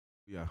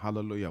Yeah,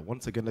 hallelujah.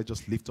 Once again, let's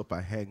just lift up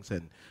our hands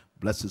and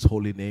bless his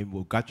holy name.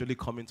 We'll gradually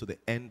come into the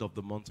end of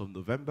the month of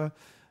November.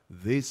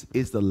 This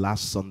is the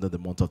last Sunday of the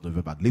month of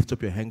November. Lift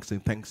up your hands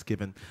in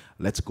thanksgiving.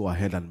 Let's go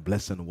ahead and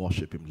bless and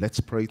worship him. Let's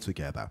pray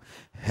together.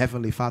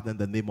 Heavenly Father, in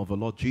the name of the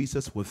Lord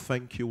Jesus, we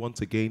thank you once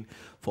again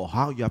for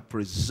how you have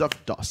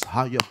preserved us,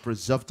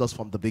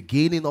 from the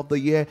beginning of the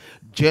year,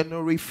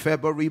 January,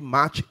 February,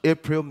 March,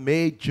 April,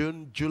 May,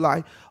 June,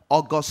 July,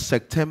 August,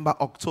 September,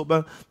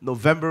 October,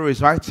 November is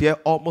right here,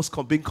 almost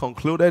being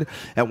concluded,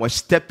 and we're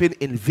stepping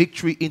in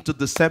victory into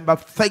December.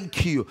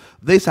 Thank you.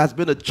 This has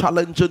been a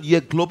challenging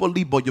year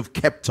globally, but you've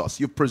kept us,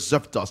 you've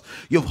preserved us,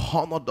 you've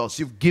honored us,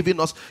 you've given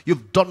us,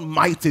 you've done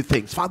mighty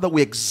things. Father,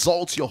 we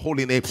exalt your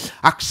holy name.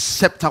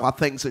 Accept our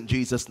thanks in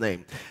Jesus'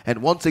 name.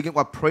 And once again,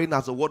 we're praying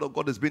as the word of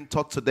God is being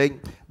taught today,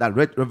 that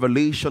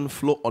revelation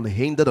flow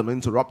unhindered and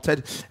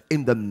uninterrupted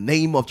in the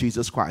name of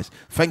Jesus Christ.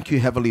 Thank you,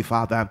 Heavenly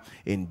Father,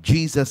 in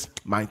Jesus'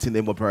 mighty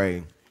name we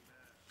pray.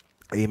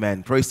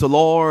 Amen. Praise the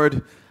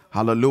Lord.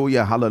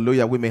 Hallelujah.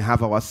 Hallelujah. We may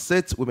have our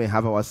seat.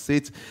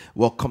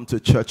 Welcome to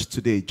church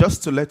today.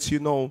 Just to let you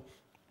know,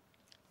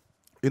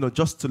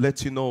 just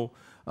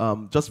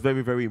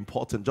very, very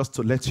important, just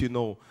to let you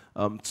know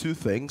two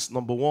things.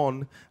 Number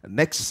one,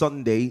 next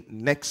Sunday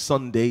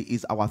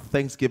is our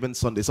Thanksgiving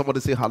Sunday.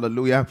 Somebody say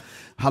hallelujah.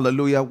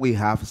 Hallelujah. We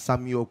have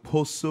Samuel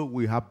Poso,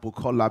 we have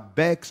Bukola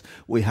Bex,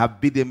 we have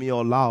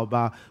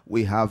Bidemi,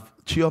 we have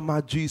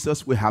Chioma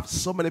Jesus. We have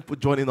so many people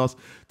joining us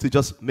to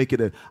just make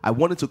it I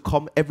wanted to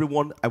come,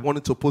 everyone. I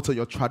wanted to put on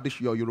your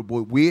tradition, your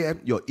Yoruba wear,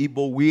 your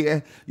Igbo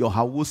wear, your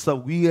Hausa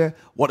wear,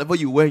 whatever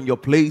you wear in your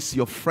place,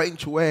 your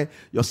French wear,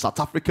 your South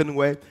African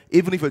wear.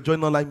 Even if you're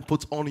joining online,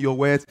 put on your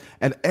wears,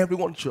 and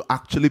everyone should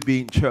actually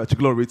be in church.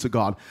 Glory to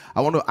God.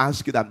 I want to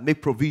ask you that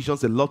make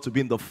provisions a lot to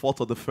be in the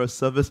fourth or the first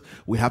service.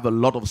 We have a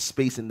lot of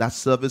space in that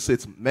service.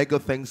 It's mega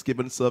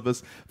Thanksgiving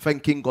service,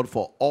 thanking God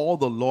for all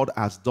the Lord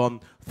has done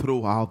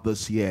throughout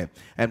this year.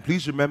 And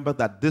please remember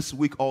that this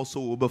week also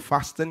we'll be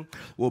fasting.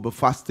 December the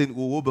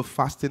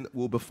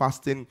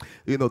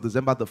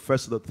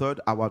 1st to the 3rd,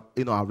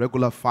 our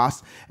regular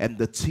fast. And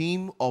the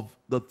theme of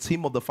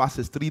the fast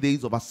is 3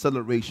 days of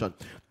acceleration.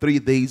 3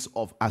 days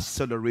of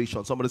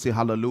acceleration. Somebody say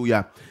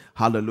hallelujah.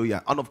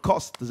 Hallelujah. And of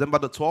course, December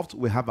the 12th,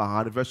 we have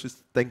our anniversary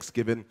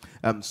Thanksgiving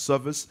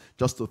service,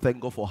 just to thank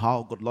God for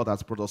how God Lord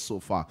has brought us so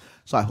far.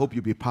 So I hope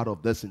you'll be part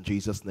of this in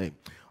Jesus' name.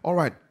 All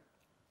right.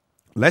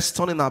 Let's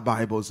turn in our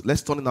Bibles.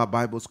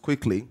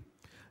 Quickly.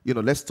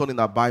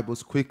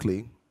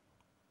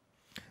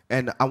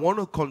 And I want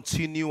to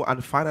continue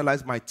and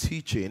finalize my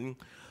teaching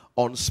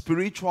on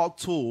spiritual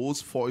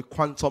tools for a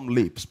quantum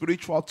leap.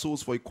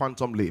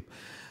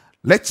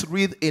 Let's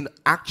read in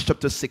Acts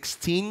chapter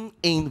 16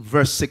 in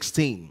verse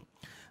 16.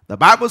 The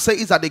Bible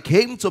says that it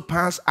came to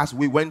pass as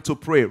we went to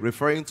pray,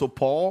 referring to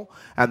Paul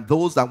and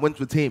those that went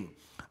with him.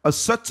 A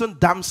certain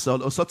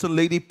damsel, a certain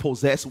lady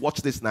possessed,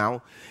 watch this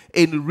now.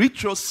 In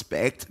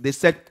retrospect, they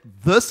said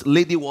this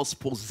lady was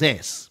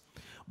possessed.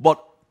 But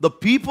the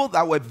people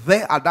that were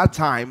there at that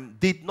time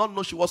did not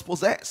know she was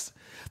possessed.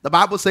 The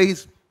Bible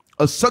says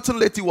a certain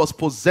lady was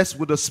possessed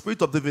with the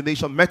spirit of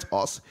divination met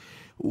us,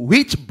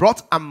 which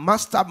brought a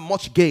master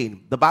much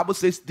gain. The Bible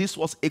says this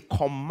was a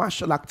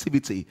commercial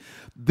activity.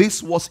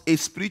 This was a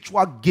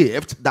spiritual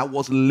gift that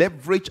was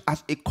leveraged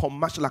as a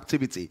commercial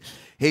activity.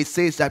 He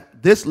says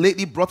that this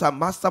lady brought a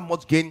master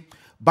much gain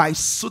by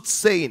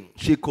soothsaying.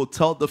 She could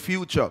tell the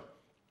future.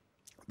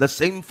 The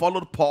same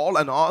followed Paul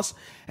and us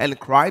and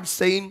cried,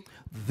 saying,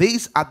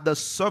 these are the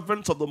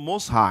servants of the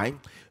Most High,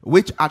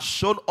 which had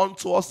shown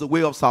unto us the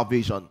way of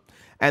salvation.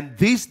 And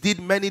this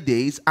did many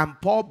days, and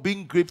Paul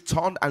being grieved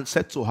turned and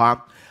said to her,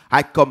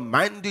 I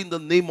command in the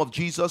name of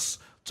Jesus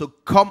to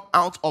come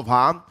out of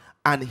her.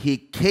 And he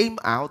came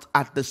out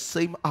at the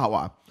same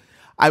hour.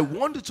 I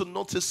wanted to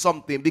notice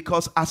something,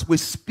 because as we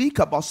speak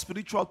about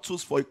spiritual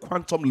tools for a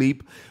quantum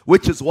leap,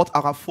 which is what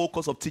our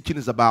focus of teaching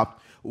is about,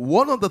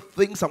 one of the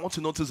things I want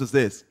to notice is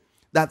this,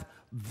 that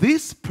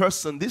this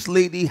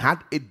lady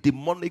had a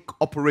demonic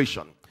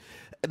operation.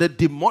 The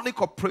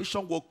demonic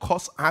operation will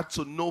cause her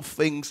to know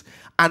things,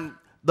 and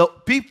the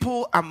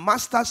people and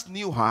masters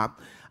knew her,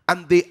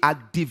 and they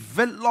had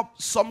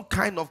developed some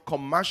kind of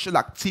commercial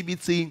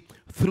activity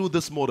through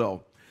this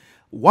model.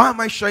 Why am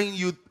I sharing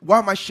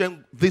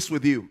this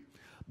with you?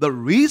 The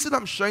reason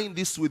I'm sharing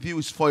this with you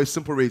is for a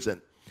simple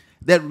reason.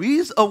 There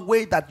is a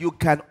way that you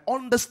can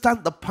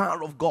understand the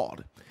power of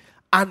God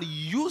and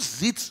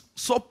use it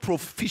so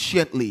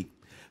proficiently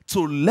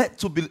to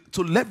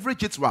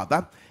leverage it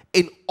rather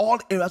in all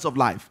areas of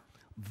life.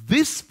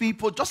 These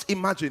people, just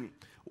imagine,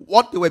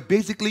 what they were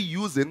basically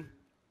using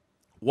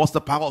was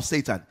the power of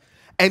Satan,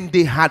 and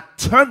they had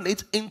turned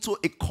it into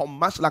a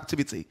commercial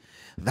activity.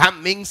 That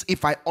means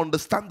if I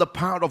understand the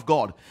power of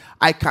God,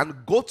 I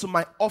can go to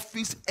my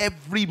office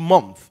every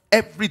month,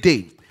 every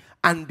day,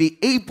 and be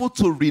able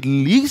to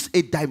release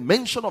a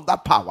dimension of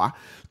that power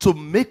to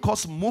make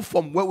us move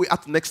from where we are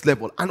to the next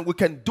level. And we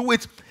can do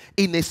it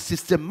in a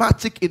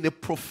systematic, in a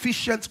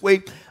proficient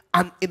way,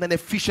 and in an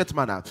efficient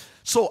manner.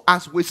 So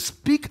as we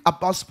speak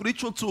about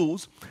spiritual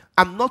tools,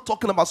 I'm not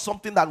talking about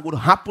something that would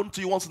happen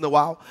to you once in a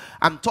while.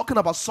 I'm talking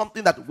about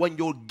something that when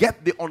you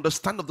get the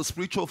understanding of the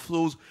spiritual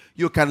tools,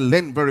 you can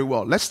learn very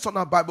well. Let's turn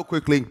our Bible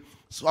quickly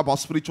about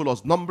spiritual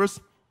laws. Numbers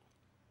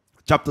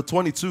chapter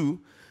 22.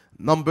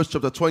 Numbers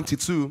chapter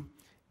 22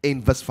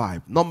 in verse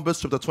 5.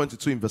 Numbers chapter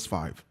 22 in verse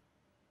 5.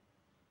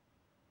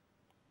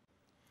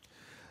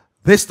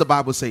 This the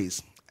Bible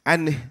says.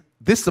 And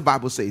this the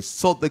Bible says.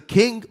 So the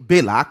king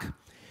Balak,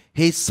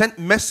 he sent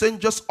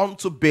messengers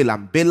unto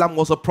Balaam. Balaam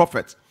was a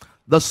prophet,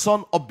 the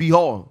son of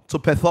Beor, to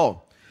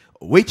Pethor,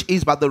 which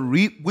is by the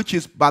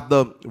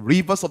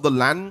rivers of the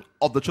land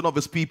of the children of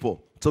his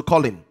people, to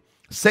call him,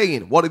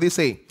 saying, what did he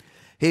say?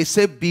 He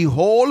said,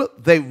 behold,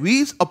 there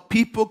is a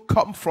people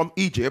come from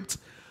Egypt,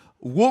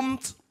 whom,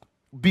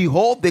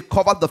 behold, they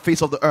covered the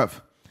face of the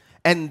earth,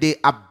 and they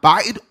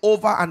abide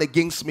over and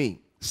against me.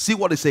 See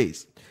what it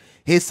says.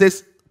 He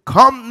says,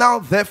 come now,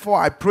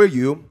 therefore, I pray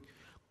you,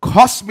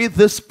 curse me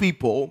this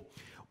people.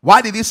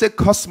 Why did he say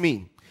curse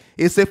me?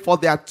 He said, for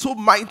they are too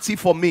mighty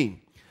for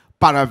me.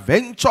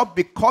 Peradventure,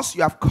 because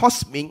you have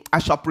cursed me, I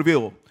shall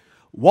prevail.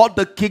 What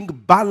the king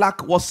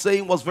Balak was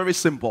saying was very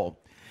simple.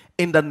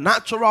 In the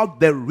natural,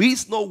 there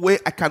is no way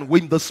I can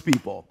win these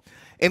people.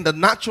 In the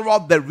natural,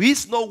 there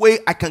is no way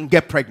I can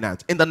get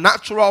pregnant. In the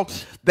natural,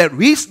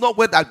 there is no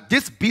way that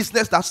this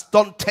business that's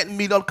done 10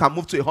 million can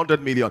move to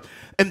 100 million.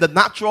 In the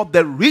natural,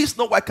 there is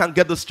no way I can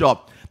get this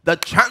job. The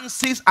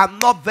chances are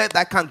not there that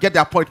I can get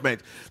the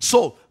appointment.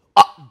 So,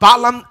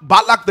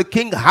 Balak the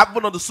king,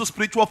 having understood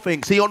spiritual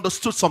things, he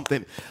understood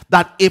something,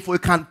 that if we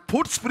can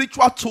put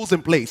spiritual tools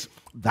in place,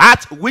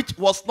 that which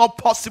was not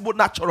possible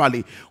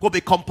naturally will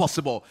become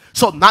possible.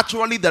 So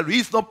naturally, there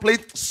is no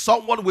place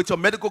someone with a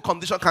medical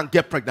condition can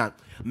get pregnant.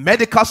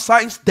 Medical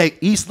science, there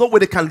is no way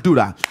they can do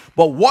that.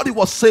 But what he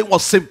was saying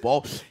was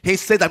simple. He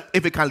said that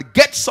if we can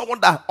get someone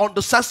that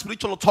understands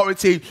spiritual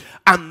authority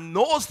and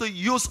knows the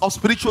use of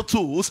spiritual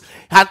tools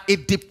and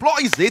it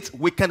deploys it,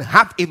 we can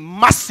have a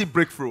massive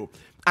breakthrough.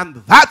 And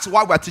that's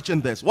why we're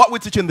teaching this. What we're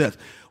teaching this?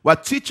 We're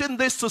teaching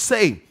this to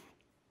say,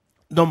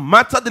 no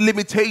matter the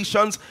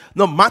limitations,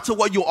 no matter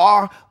where you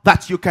are,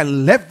 that you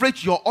can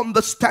leverage your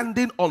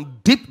understanding on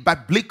deep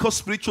biblical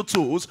spiritual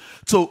tools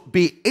to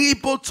be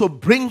able to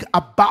bring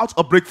about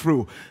a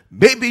breakthrough.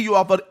 Maybe you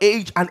are of an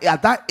age, and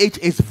at that age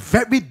it's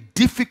very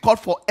difficult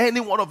for any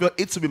one of your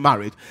age to be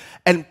married.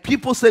 And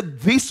people say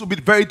this will be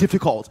very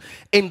difficult.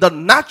 In the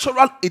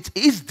natural, it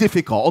is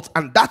difficult,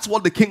 and that's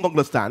what the king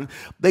understands.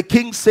 The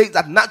king says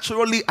that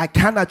naturally I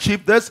can't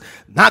achieve this.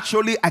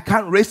 Naturally I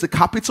can't raise the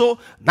capital.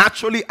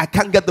 Naturally I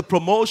can't get the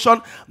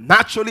promotion.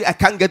 Naturally I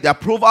can't get the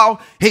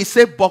approval. He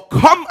said, but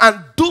come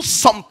and do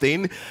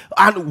something,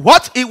 and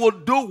what he will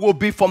do will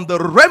be from the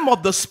realm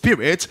of the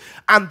spirit,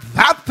 and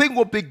that thing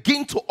will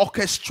begin to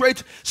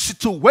orchestrate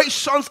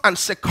situations and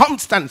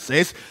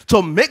circumstances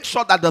to make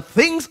sure that the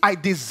things I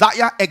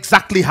desire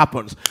exactly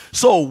happens.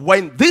 So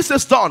when this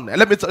is done, and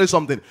let me tell you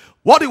something,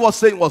 what he was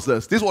saying was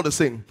this. This is what he's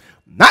saying.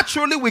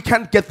 Naturally, we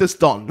can't get this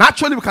done.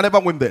 Naturally, we can never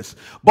win this.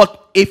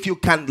 But if you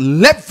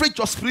can leverage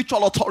your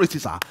spiritual authority,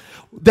 sir,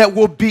 there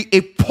will be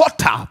a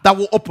portal that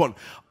will open.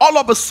 All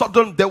of a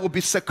sudden, there will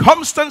be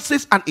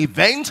circumstances and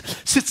events,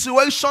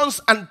 situations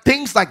and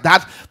things like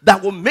that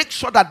that will make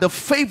sure that the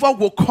favor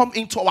will come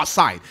into our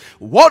side.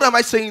 What am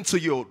I saying to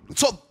you?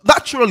 So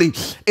naturally,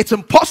 it's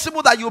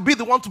impossible that you'll be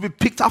the one to be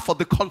picked up for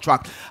the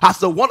contract as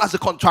the one as a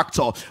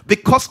contractor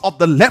because of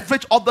the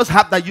leverage others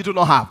have that you do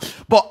not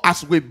have. But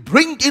as we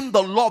bring in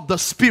the law of the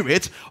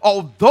spirit,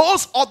 or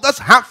those others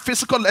have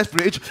physical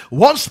leverage,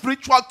 one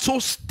spiritual tool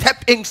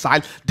step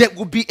inside, there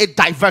will be a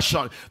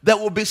diversion. There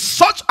will be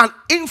such an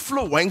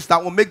influence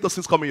that will make those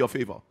things come in your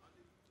favor.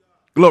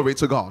 Glory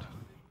to God.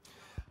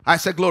 I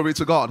said glory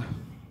to God.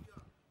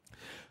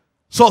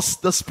 So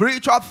the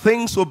spiritual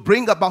things will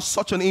bring about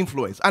such an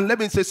influence. And let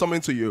me say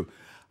something to you.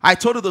 I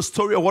told you the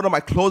story of one of my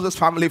closest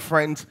family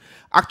friends,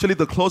 actually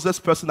the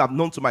closest person I've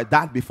known to my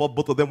dad before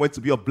both of them went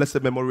to be of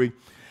blessed memory.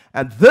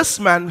 And this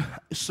man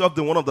served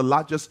in one of the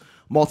largest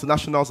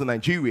multinationals in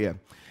Nigeria.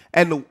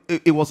 And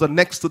it was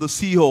next to the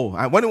CEO.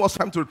 And when it was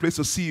time to replace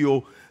the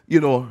CEO,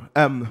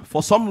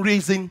 for some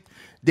reason,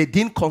 they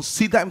didn't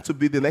consider him to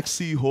be the next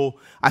CEO.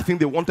 I think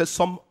they wanted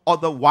some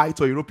other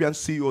white or European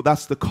CEO.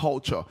 That's the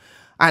culture.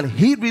 And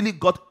he really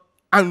got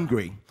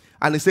angry.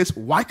 And he says,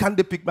 why can't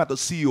they pick me as the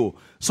CEO?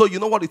 So you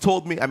know what he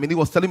told me? I mean, he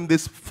was telling me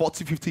this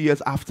 40, 50 years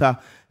after.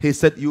 He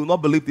said, you will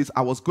not believe this.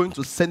 I was going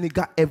to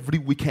Senegal every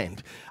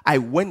weekend. I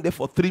went there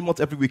for 3 months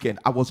every weekend.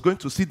 I was going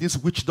to see these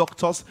witch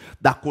doctors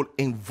that could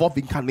involve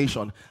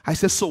incarnation. I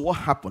said, so what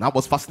happened? I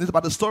was fascinated by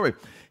the story.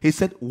 He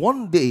said,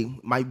 one day,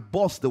 my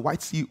boss, the white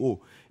CEO,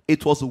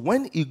 it was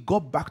when he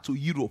got back to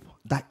Europe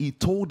that he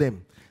told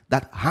them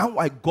that how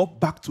I got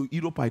back to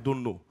Europe, I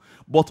don't know.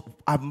 But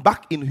I'm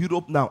back in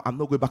Europe now. I'm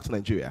not going back to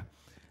Nigeria.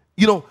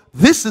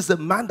 this is a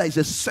man that is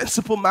a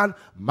sensible man,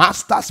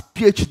 master's,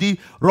 PhD,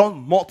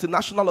 run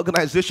multinational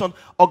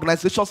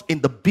organizations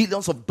in the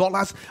billions of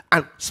dollars,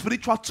 and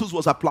spiritual tools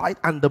was applied,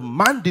 and the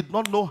man did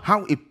not know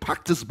how he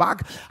packed his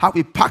bag, how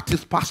he packed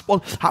his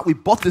passport, how he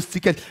bought his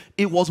ticket.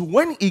 It was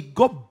when he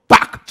got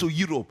back to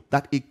Europe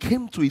that he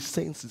came to his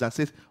senses and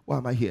says, why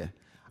am I here?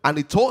 And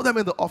he told them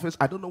in the office,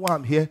 I don't know why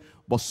I'm here,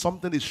 but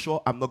something is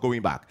sure, I'm not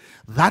going back.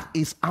 That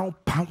is how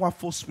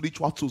powerful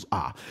spiritual tools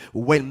are.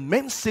 When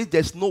men say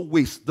there's no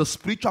waste, the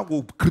spiritual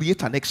will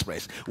create an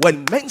express.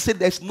 When men say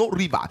there's no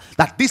river,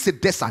 that this is a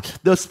desert,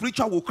 the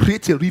spiritual will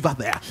create a river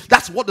there.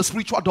 That's what the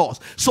spiritual does.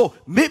 So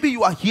maybe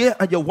you are here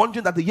and you're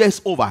wondering that the year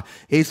is over.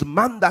 It's a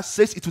man that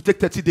says it will take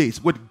 30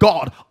 days. With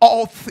God,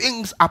 all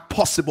things are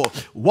possible.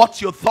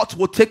 What you thought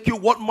will take you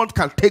 1 month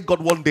can take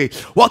God 1 day.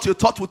 What you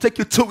thought will take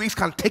you 2 weeks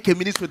can take a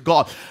minute with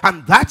God.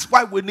 And that's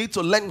why we need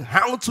to learn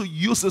how to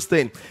use this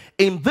thing.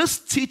 In this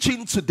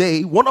teaching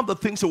today, one of the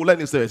things you will learn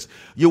is this.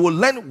 You will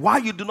learn why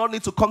you do not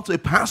need to come to a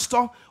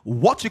pastor,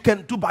 what you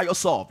can do by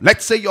yourself.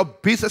 Let's say your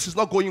business is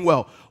not going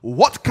well.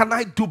 What can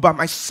I do by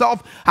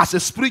myself as a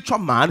spiritual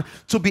man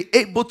to be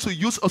able to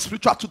use a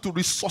spiritual tool to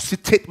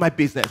resuscitate my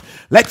business?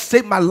 Let's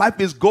say my life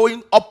is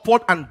going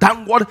upward and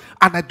downward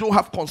and I don't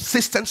have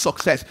consistent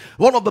success.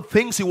 One of the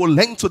things you will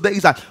learn today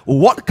is that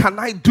what can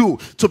I do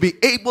to be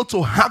able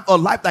to have a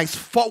life that is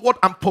forward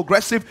and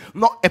progressive,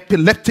 not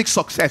epileptic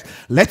success?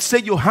 Let's say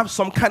you have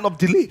some kind of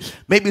delay.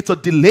 Maybe it's a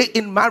delay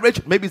in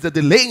marriage. Maybe it's a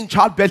delay in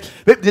childbirth.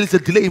 Maybe there's a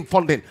delay in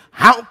funding.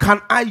 How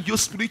can I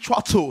use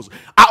spiritual tools?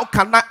 How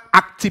can I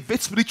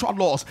activate spiritual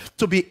laws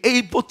to be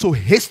able to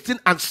hasten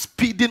and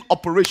speed in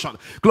operation?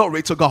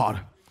 Glory to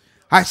God.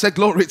 I said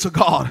glory to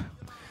God.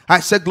 I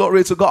said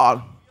glory to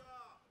God.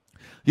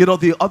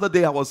 The other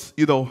day I was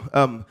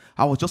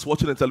just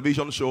watching a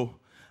television show,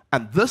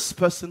 and this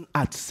person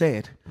had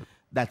said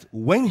that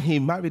when he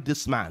married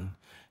this man,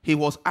 he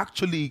was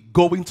actually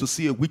going to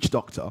see a witch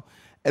doctor,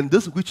 and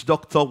this witch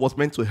doctor was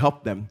meant to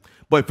help them,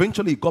 but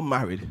eventually he got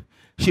married.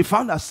 She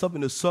found herself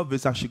in a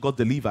service and she got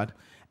delivered,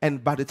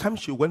 and by the time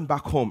she went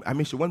back home,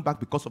 she went back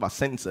because of her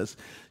senses,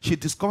 she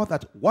discovered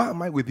that, why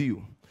am I with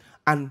you?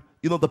 And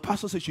the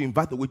pastor said she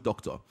invite the witch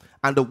doctor,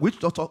 and the witch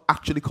doctor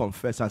actually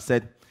confessed and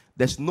said,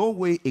 there's no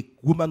way a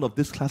woman of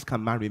this class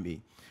can marry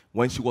me.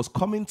 When she was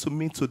coming to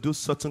me to do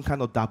certain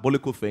kind of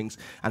diabolical things,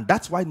 and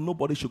that's why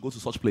nobody should go to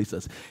such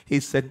places. He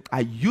said, I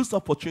used the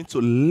opportunity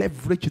to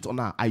leverage it on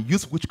her. I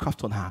used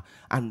witchcraft on her,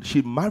 and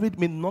she married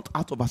me not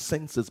out of her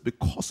senses,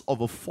 because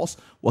of a force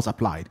was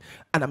applied.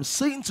 And I'm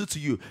saying to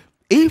you,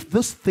 if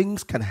these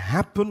things can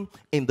happen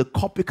in the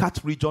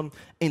copycat region,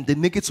 in the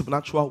negative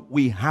supernatural,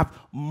 we have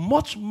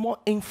much more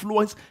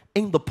influence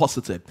in the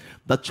positive.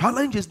 The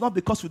challenge is not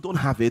because we don't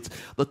have it.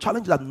 The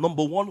challenge is that,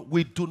 number one,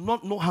 we do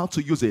not know how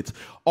to use it.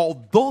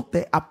 Although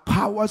there are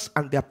powers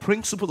and there are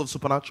principles of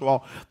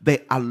supernatural,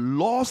 there are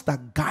laws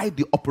that guide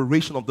the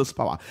operation of this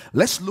power.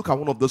 Let's look at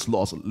one of those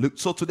laws.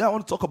 So today I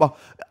want to talk about,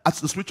 as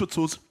the spiritual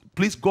tools,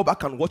 please go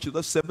back and watch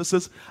those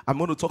services. I'm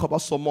going to talk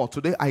about some more.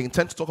 Today, I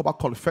intend to talk about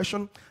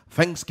confession,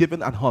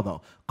 thanksgiving, and honor.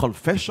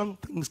 Confession,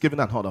 thanksgiving,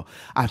 and honor.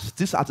 As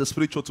these are the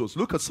spiritual tools.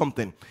 Look at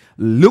something.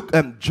 Look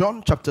at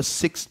John chapter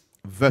 6,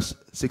 verse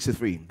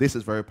 63. This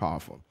is very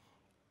powerful.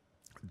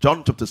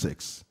 John chapter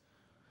 6,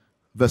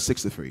 verse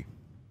 63.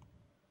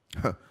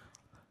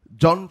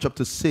 John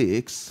chapter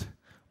 6,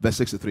 verse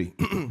 63.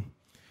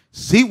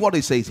 See what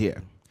it says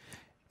here.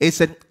 It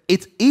said,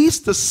 it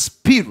is the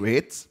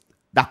spirit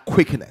that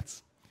quickeneth.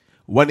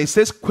 When it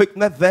says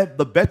quickeneth there,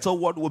 the better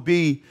word would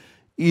be,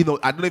 I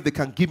don't know if they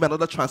can give me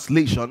another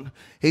translation.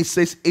 He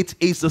says, it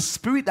is the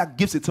spirit that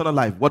gives eternal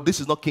life. Well, this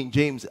is not King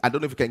James. I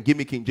don't know if you can give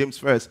me King James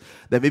first,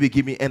 then maybe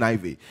give me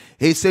NIV.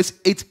 He says,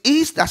 it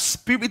is the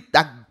spirit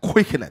that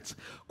quickeneth.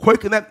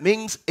 Quickeneth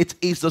means it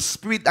is the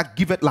spirit that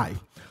giveth life.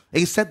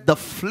 He said, the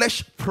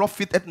flesh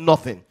profiteth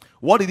nothing.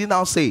 What did he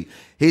now say?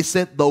 He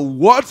said, the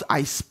words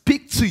I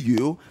speak to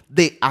you,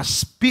 they are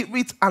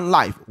spirit and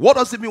life. What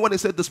does it mean when he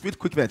said the spirit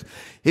quickeneth?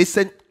 He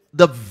said,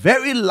 the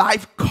very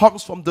life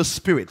comes from the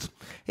spirit.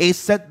 He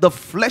said the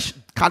flesh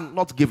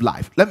cannot give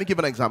life. Let me give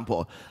an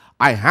example.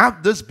 I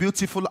have this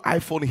beautiful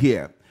iPhone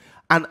here,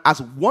 and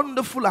as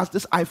wonderful as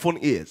this iPhone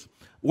is,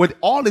 with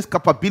all its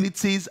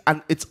capabilities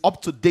and its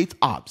up-to-date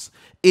apps,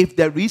 if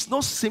there is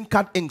no SIM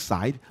card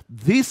inside,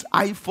 this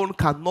iPhone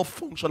cannot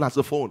function as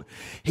a phone.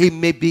 It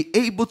may be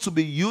able to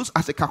be used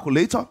as a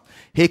calculator.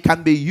 It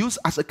can be used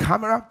as a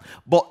camera,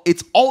 but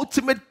its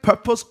ultimate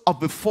purpose of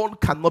the phone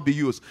cannot be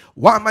used.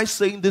 Why am I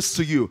saying this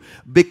to you?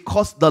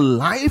 Because the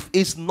life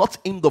is not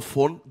in the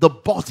phone, the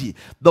body.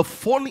 The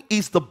phone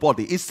is the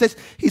body. He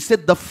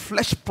said, the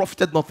flesh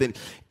profited nothing.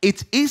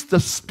 It is the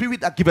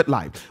spirit that giveth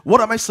life.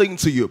 What am I saying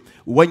to you?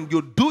 When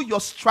you do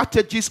your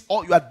strategies,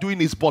 all you are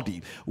doing is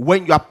body.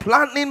 When you are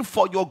planning yearning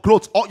for your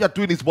growth, all you're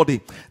doing is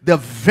body. The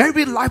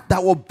very life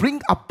that will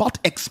bring about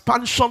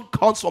expansion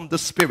comes from the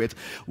Spirit.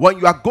 When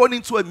you are going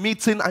into a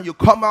meeting and you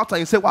come out and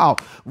you say, wow,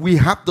 we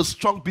have the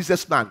strong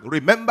businessman.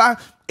 Remember,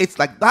 it's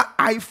like that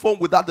iPhone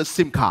without the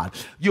SIM card.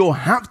 You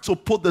have to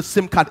put the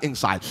SIM card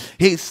inside.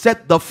 He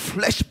said the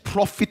flesh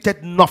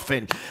profited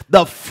nothing.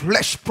 The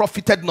flesh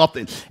profited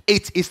nothing.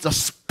 It is the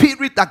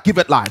Spirit that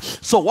giveth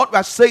life. So what we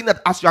are saying,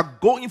 that as you are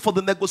going for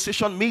the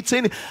negotiation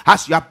meeting,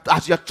 as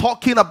you're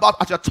talking about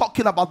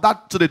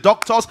that to the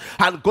doctors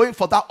and going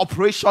for that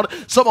operation,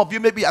 some of you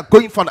maybe are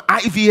going for an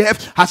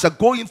IVF. As you're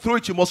going through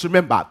it, you must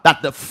remember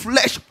that the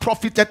flesh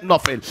profited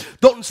nothing.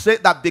 Don't say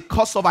that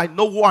because of I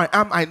know who I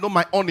am, I know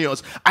my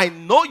onions. I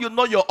know you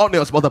know your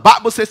onions, but the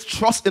Bible says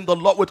trust in the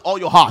Lord with all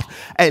your heart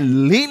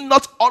and lean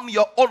not on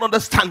your own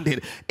understanding.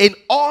 In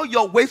all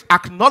your ways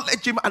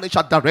acknowledge him and he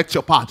shall direct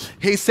your path.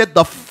 He said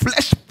the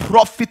flesh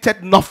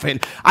profited nothing.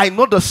 I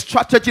know the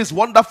strategy is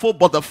wonderful,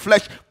 but the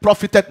flesh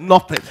profited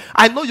nothing.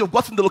 I know you've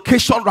gotten the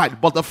location right,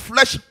 but the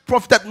flesh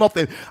profited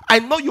nothing. I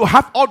know you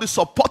have all the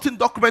supporting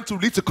documents to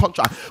release the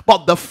contract,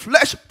 but the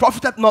flesh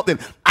profited nothing.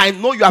 I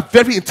know you are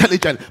very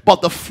intelligent,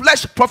 but the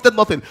flesh profited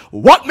nothing.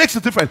 What makes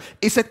it different?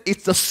 He said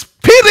it's the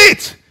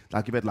Spirit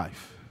that giveth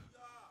life.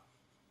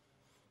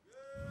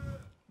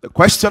 The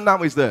question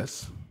now is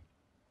this.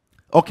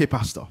 Okay,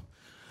 Pastor,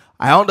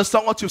 I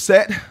understand what you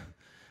said,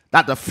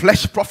 that the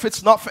flesh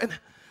profits nothing,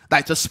 that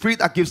it's the Spirit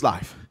that gives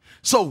life.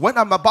 So when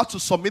I'm about to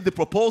submit the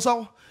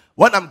proposal,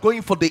 when I'm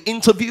going for the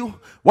interview,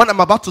 when I'm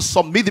about to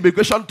submit the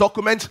immigration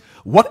document,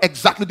 what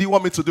exactly do you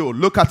want me to do?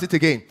 Look at it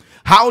again.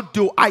 How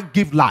do I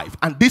give life?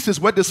 And this is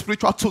where the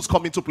spiritual tools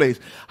come into place.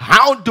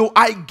 How do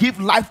I give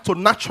life to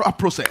natural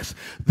process?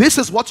 This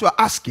is what you're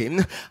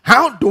asking.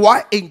 How do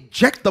I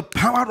inject the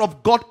power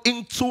of God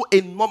into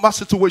a normal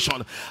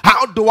situation?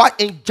 How do I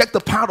inject the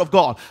power of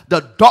God?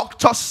 The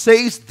doctor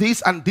says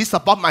this and this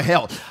about my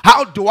health.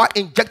 How do I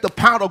inject the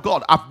power of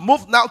God? I've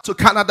moved now to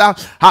Canada.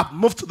 I've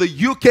moved to the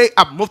UK.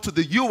 I've moved to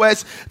the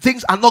US.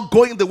 Things are not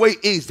going the way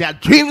it is. There are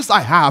dreams I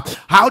have.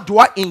 How do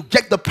I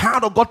inject the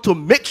power of God to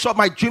make sure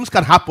my dreams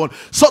can happen?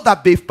 So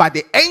that by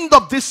the end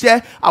of this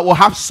year, I will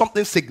have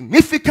something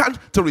significant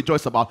to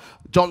rejoice about.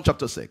 John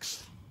chapter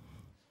 6.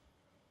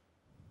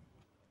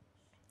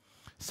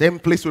 Same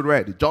place we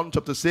read. John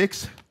chapter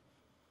 6.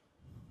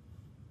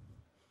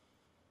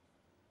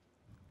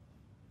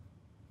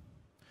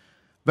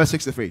 Verse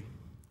 63.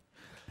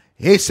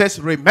 He says,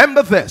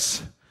 remember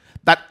this,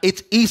 that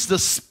it is the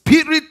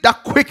Spirit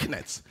that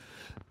quickeneth.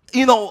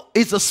 You know,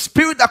 it's the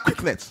Spirit that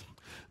quickeneth.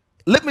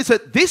 Let me say,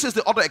 this is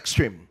the other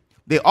extreme.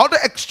 The other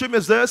extreme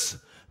is this.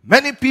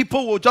 Many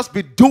people will just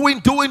be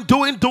doing.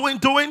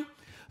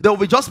 They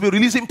will just be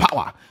releasing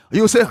power.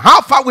 You will say,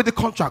 how far with the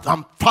contract?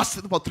 I'm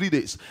fasting for 3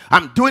 days.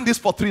 I'm doing this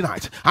for 3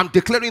 nights. I'm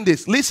declaring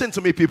this. Listen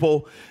to me,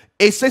 people.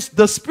 It says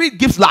the Spirit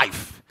gives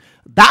life.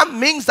 That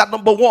means that,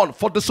 number one,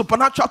 for the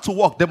supernatural to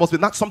work, there must be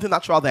something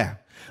natural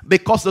there.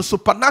 Because the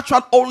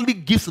supernatural only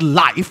gives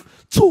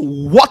life to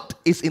what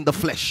is in the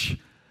flesh.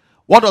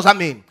 What does that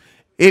mean?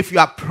 If you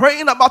are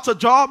praying about a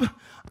job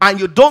and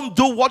you don't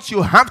do what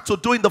you have to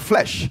do in the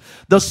flesh,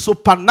 the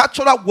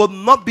supernatural will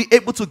not be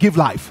able to give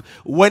life.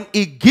 When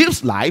it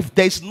gives life,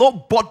 there is no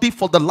body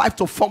for the life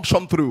to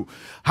function through.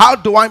 How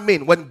do I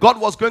mean? When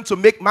God was going to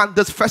make man,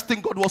 the first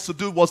thing God was to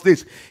do was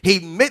this. He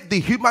made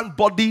the human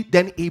body,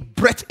 then he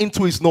breathed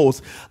into his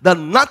nose. The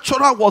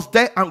natural was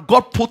there and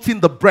God put in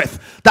the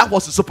breath. That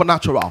was the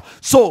supernatural.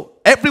 So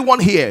everyone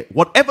here,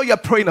 whatever you're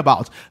praying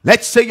about,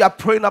 let's say you're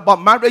praying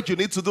about marriage, you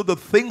need to do the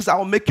things that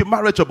will make you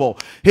marriageable.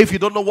 If you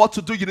don't know what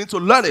to do, you need to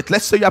learn it.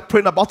 Let's say you're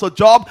praying about a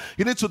job,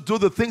 you need to do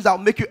the things that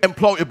will make you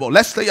employable.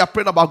 Let's say you're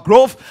praying about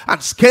growth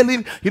and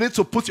scaling, you need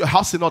to put your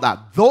house in order.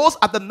 Those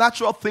are the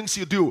natural things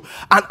you do.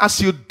 And as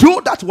you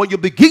do that, when you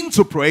begin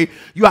to pray,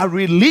 you are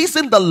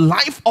releasing the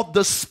life of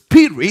the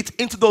Spirit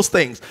into those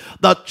things.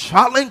 The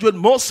challenge with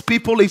most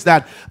people is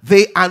that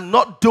they are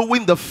not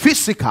doing the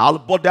physical,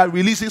 but they are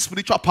releasing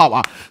spiritual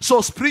power.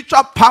 So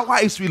spiritual power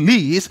is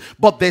released,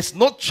 but there's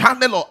no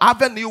channel or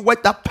avenue where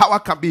that power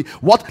can be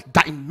what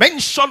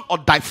dimension or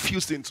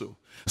diffused into.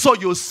 So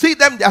you see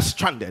them, they are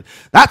stranded.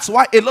 That's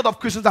why a lot of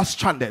Christians are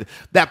stranded.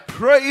 They're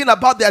praying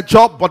about their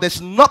job, but there's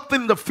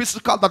nothing in the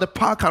physical that the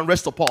power can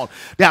rest upon.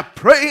 They are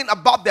praying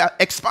about their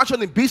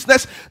expansion in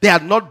business. They are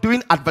not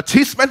doing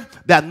advertisement.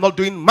 They are not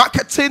doing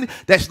marketing.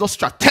 There's no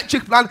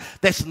strategic plan.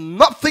 There's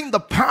nothing the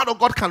power of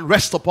God can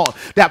rest upon.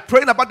 They are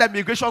praying about their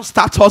immigration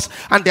status,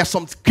 and there's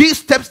some key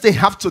steps they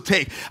have to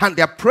take. And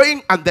they're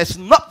praying, and there's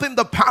nothing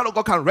the power of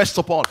God can rest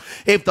upon.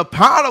 If the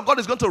power of God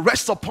is going to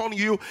rest upon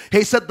you,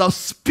 he said, the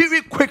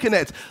Spirit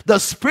quickeneth. The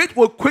Spirit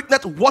will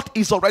quicken what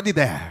is already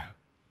there.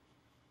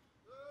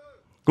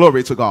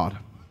 Glory to God.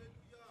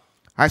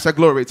 I said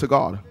glory to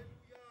God.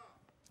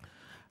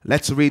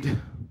 Let's read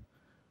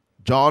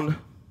John.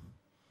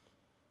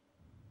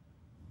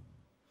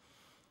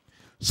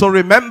 So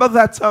remember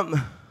that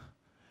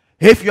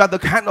if you are the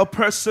kind of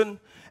person,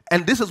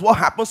 and this is what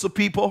happens to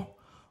people,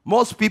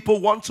 most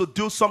people want to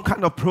do some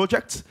kind of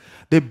project.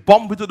 They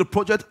bump into the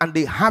project and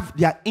they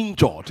are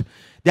injured.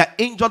 They are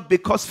injured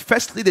because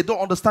firstly, they don't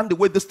understand the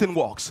way this thing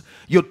works.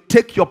 You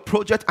take your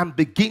project and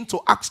begin to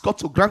ask God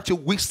to grant you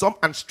wisdom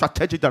and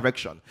strategic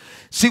direction.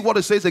 See what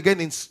it says again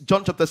in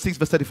John chapter 6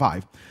 verse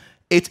 35.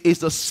 It is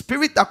the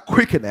spirit that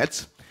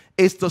quickeneth,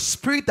 it's the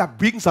spirit that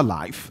brings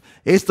alive,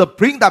 it's the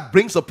brain that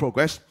brings the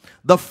progress.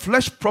 The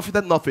flesh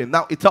profited nothing.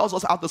 Now, it tells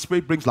us how the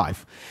spirit brings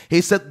life.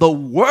 He said, the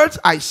words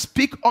I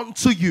speak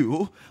unto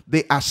you,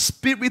 they are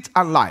spirit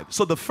and life.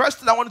 So the first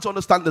thing I want you to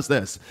understand is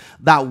this,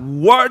 that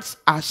words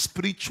are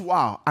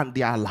spiritual and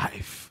they are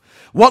life.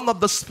 One of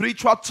the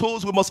spiritual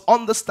tools we must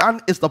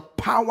understand is the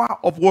power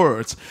of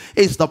words.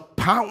 Is the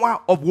power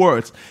of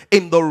words.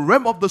 In the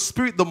realm of the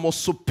spirit, the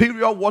most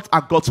superior words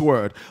are God's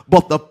word.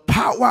 But the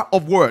power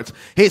of words.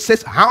 He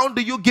says, how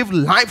do you give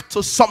life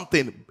to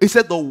something? He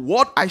said, the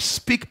word I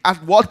speak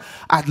at what?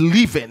 At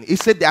living. He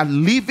said, they are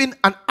living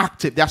and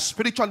active. They are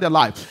spiritual in their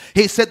life.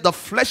 He said, the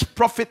flesh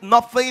profit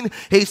nothing.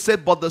 He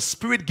said, but the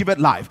spirit giveth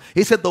life.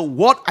 He said, the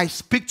word I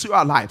speak to you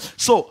are life.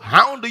 So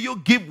how do you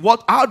give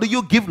what? How do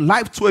you give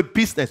life to a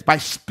business?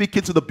 By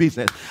speaking to the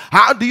business.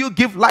 How do you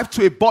give life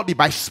to a body?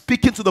 By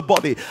speaking to the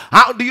body.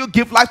 How do you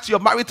give life to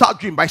your marital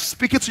dream? By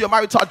speaking to your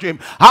marital dream.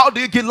 How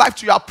do you give life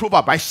to your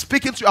approval? By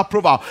speaking to your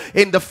approval.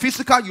 In the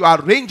physical, you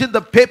are arranging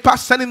the papers,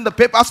 sending the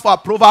papers for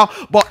approval.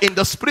 But in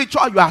the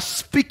spiritual, you are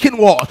speaking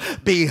word.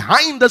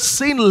 Behind the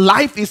scene,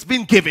 life is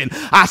being given.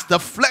 As the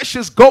flesh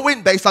is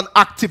going, there is an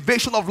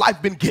activation of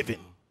life being given.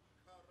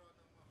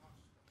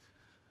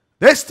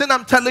 This thing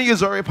I'm telling you is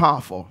very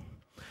powerful.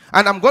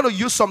 And I'm going to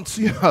use some,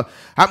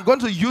 I'm going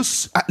to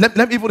use, let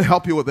me even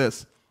help you with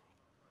this.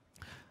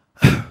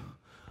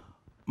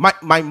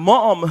 My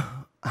mom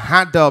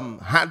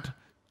had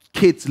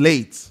kids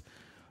late.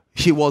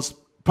 She was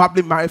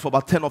probably married for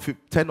about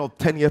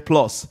 10 years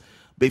plus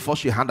before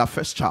she had her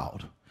first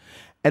child.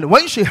 And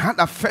when she had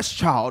her first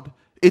child,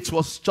 it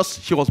was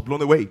just, she was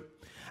blown away.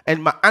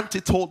 And my auntie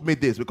told me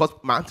this because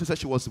my auntie said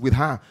she was with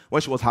her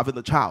when she was having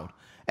the child.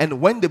 And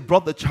when they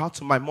brought the child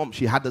to my mom,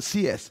 she had the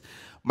CS.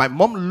 My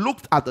mom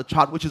looked at the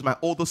child, which is my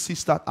older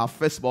sister, our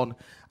firstborn,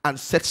 and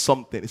said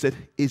something. He said,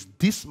 is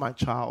this my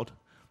child?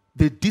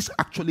 Did this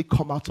actually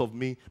come out of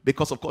me?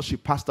 Because, of course, she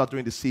passed out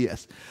during the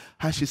CS.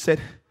 And she said,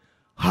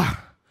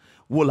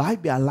 will I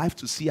be alive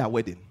to see our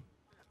wedding?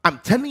 I'm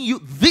telling you,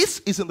 this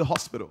is in the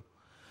hospital.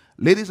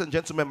 Ladies and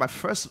gentlemen, my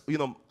first,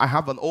 I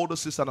have an older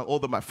sister and an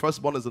older. My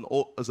firstborn is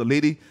a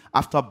lady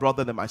after a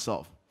brother than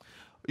myself.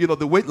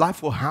 The way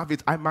life will have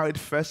it, I married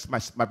first.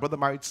 My brother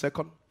married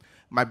second.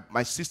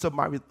 My sister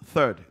married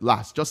third,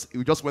 last.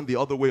 We just went the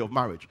other way of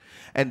marriage.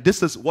 And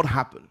this is what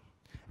happened.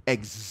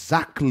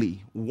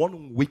 Exactly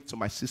 1 week to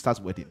my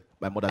sister's wedding,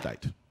 my mother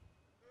died.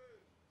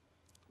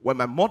 When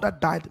my mother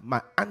died,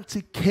 my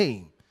auntie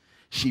came.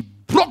 She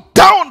broke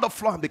down on the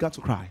floor and began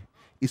to cry.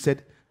 He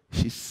said,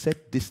 she said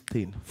this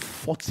thing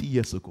 40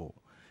 years ago.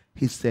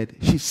 He said,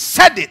 she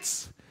said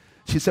it.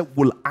 She said,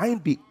 will I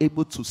be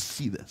able to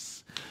see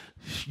this?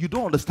 You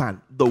don't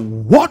understand. The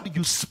word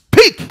you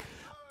speak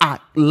are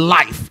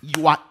life.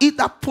 You are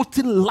either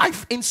putting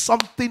life in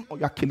something or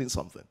you are killing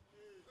something.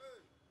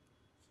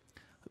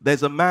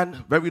 There's a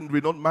man, very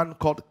renowned man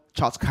called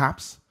Charles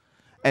Capps.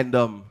 And,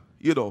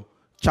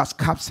 Charles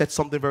Capps said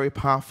something very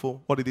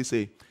powerful. What did he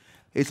say?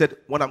 He said,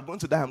 when I'm going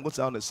to die, I'm going to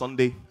die on a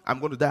Sunday. I'm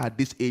going to die at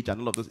this age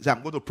and all of this. He said,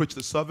 I'm going to preach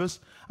the service.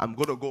 I'm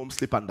going to go home,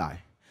 sleep and die.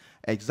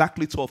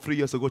 Exactly 2 or 3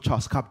 years ago,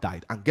 Charles Capps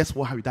died. And guess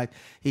what, how he died?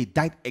 He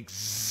died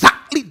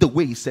exactly the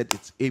way he said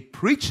it. He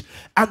preached.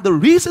 And the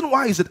reason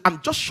why is that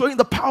I'm just showing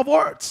the power of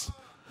words.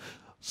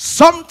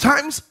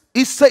 Sometimes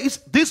it says,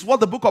 this is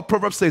what the book of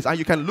Proverbs says, and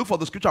you can look for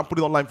the scripture and put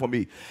it online for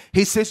me.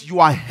 He says, you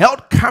are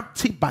held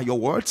captive by your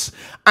words,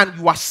 and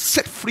you are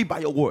set free by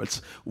your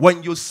words.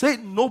 When you say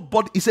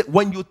nobody, he said,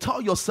 when you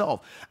tell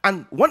yourself,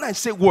 and when I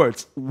say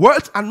words,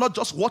 words are not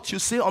just what you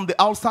say on the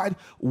outside,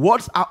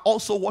 words are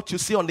also what you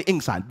say on the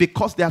inside,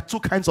 because there are two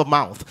kinds of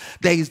mouth.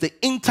 There is the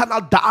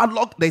internal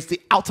dialogue, there is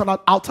the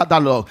outer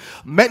dialogue.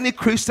 Many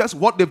Christians,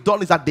 what they've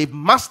done is that they've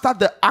mastered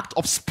the act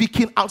of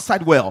speaking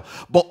outside well,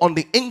 but on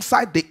the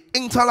inside, the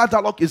internal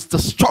dialogue is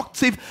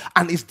destructive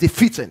and is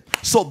defeating.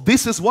 So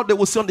this is what they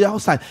will say on the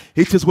outside.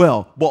 It is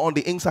well, but on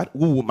the inside,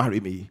 who will marry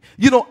me?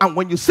 And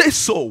when you say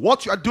so,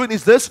 what you are doing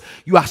is this: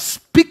 you are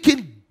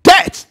speaking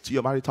death to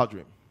your marital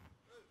dream.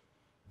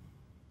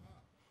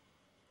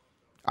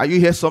 Are you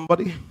here,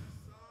 somebody?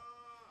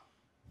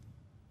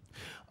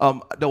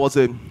 There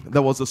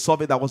was a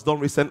survey that was done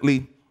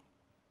recently,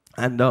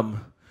 and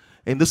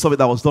in this survey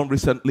that was done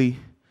recently,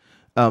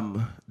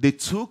 they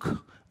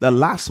took the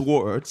last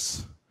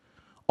words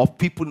of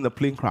people in the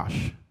plane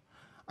crash.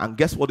 And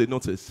guess what they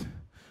noticed?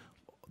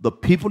 The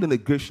people in the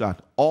graveyard,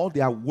 all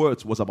their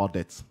words was about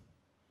death.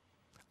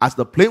 As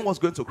the plane was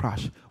going to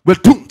crash, we're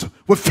doomed,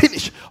 we're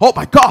finished. Oh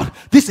my God,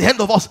 this is the end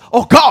of us.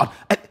 Oh God.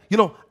 And,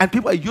 and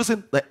people are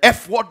using the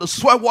F word, the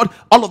swear word,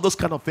 all of those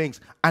kind of things.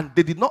 And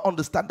they did not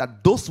understand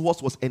that those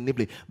words was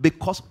enabling,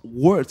 because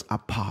words are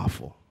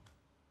powerful.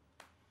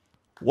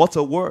 What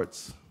are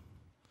words?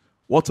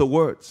 What are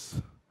words?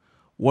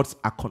 Words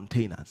are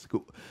containers.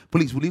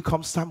 Please, will you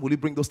come, Sam? Will you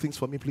bring those things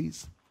for me,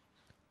 please?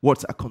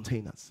 Words are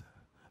containers.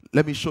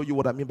 Let me show you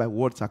what I mean by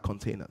words are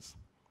containers.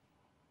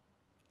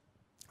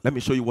 Let me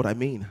show you what I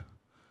mean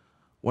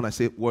when I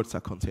say words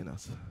are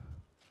containers.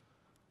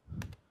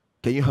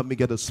 Can you help me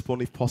get a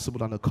spoon if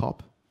possible and a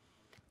cup?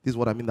 This is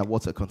what I mean by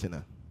words are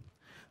container.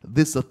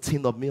 This is a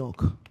tin of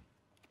milk.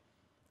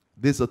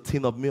 This is a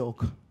tin of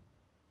milk.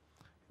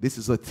 This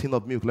is a tin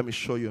of milk. Let me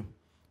show you.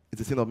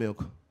 It's a tin of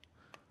milk.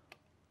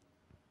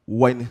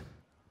 When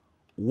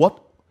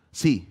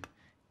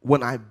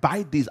I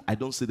buy this, I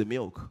don't see the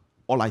milk.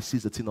 All I see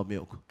is a tin of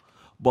milk.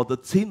 But the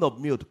tin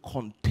of milk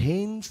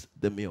contains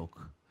the milk.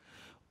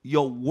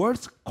 Your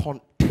words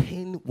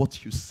contain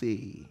what you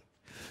say.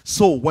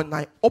 So when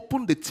I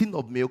open the tin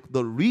of milk,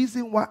 the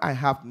reason why I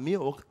have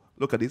milk,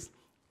 look at this,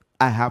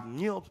 I have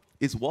milk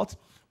is what?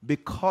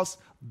 Because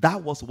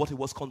that was what it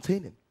was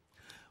containing.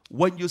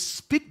 When you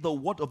speak the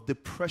word of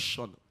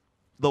depression,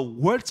 the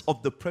words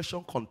of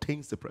depression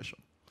contains depression.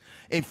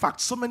 In fact,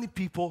 so many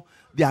people,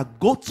 their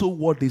go-to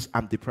word is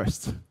I'm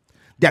depressed.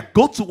 Their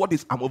go-to word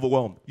is I'm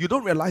overwhelmed. You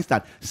don't realize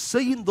that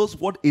saying those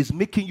words is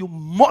making you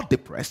more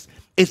depressed,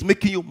 is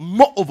making you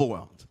more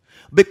overwhelmed.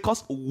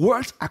 Because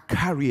words are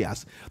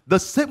carriers. The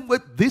same way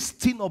this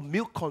tin of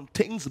milk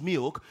contains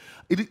milk,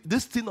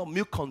 this tin of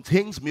milk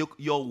contains milk,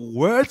 your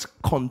words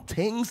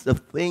contains the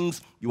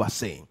things you are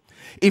saying.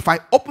 If I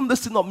open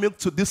this tin of milk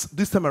to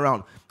this time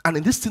around, and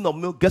in this tin of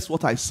milk, guess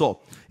what I saw?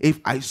 If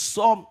I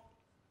saw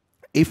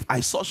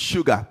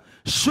sugar,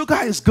 sugar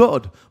is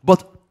good,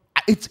 but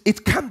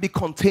it can be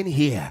contained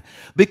here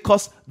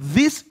because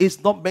this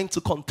is not meant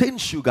to contain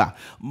sugar.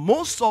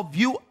 Most of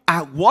you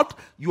are what?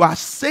 You are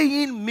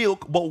saying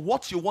milk, but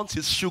what you want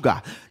is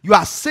sugar. You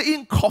are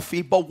saying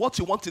coffee, but what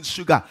you want is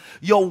sugar.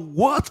 Your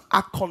words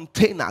are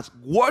containers.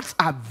 Words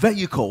are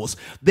vehicles.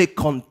 They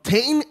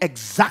contain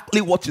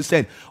exactly what you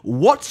said.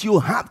 What you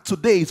have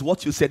today is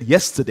what you said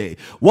yesterday.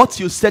 What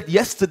you said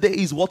yesterday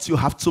is what you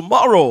have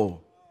tomorrow.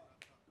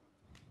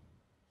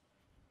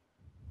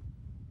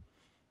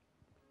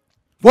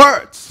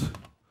 Words.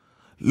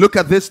 Look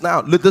at this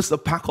now. Look, this is a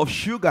pack of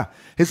sugar.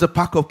 It's a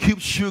pack of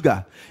cubed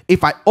sugar.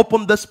 If I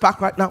open this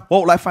pack right now,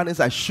 what will I find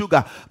inside?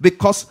 Sugar.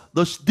 Because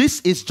this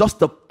is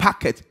just a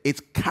packet.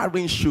 It's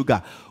carrying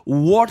sugar.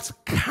 Words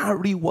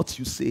carry what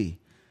you say.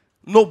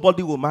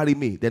 Nobody will marry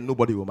me, then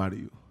nobody will marry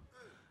you.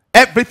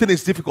 Everything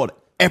is difficult.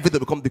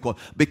 Everything becomes difficult.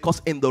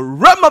 Because in the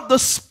realm of the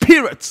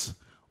spirit,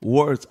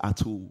 words are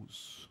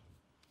tools.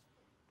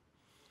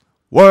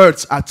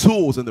 Words are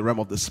tools in the realm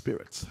of the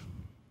spirit.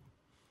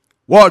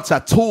 Words are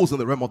tools in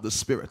the realm of the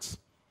spirit.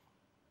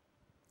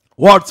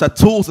 Words are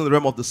tools in the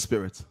realm of the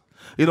spirit.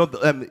 You know,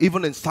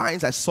 even in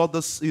science, I saw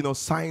this,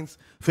 science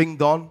thing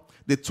done.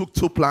 They took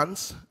two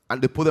plants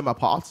and they put them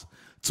apart.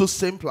 Two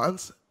same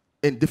plants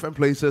in different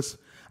places.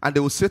 And they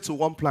will say to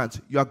one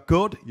plant, you are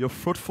good, you're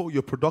fruitful,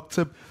 you're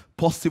productive,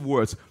 positive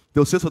words.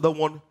 They'll say to the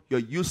one, you're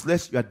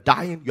useless, you're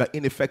dying, you're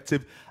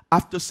ineffective.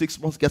 After 6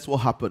 months, guess what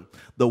happened?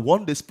 The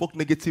one they spoke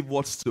negative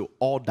words to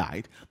all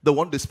died. The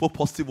one they spoke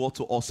positive words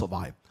to all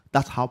survived.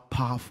 That's how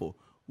powerful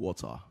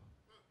words are.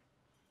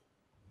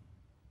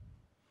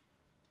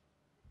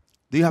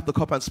 Do you have the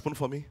cup and spoon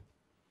for me?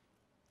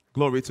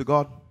 Glory to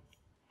God.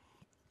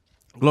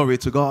 Glory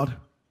to God.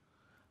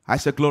 I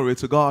said glory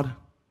to God.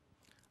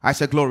 I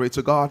said glory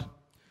to God.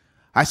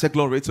 I said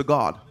glory to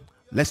God.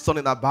 Let's turn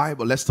in our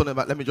Bible.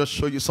 Let me just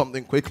show you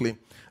something quickly.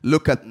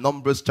 Look at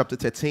Numbers chapter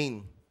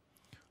 13.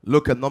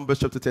 Look at Numbers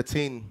chapter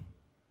 13.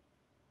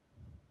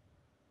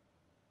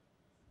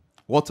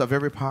 Words are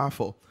very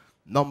powerful.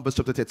 Numbers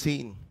chapter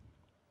 13.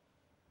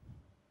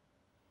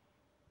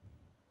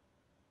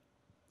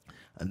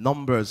 And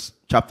Numbers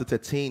chapter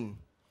 13,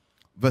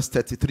 verse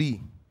 33.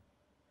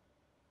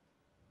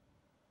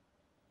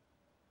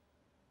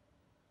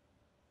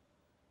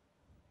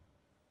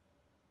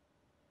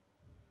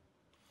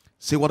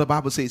 See what the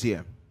Bible says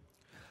here.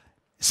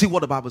 See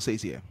what the Bible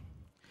says here.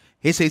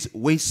 He says,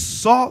 we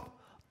saw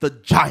the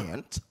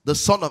giant, the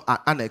son of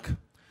Anak,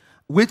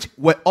 which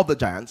were of the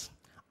giants,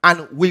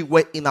 and we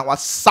were in our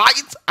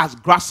sight as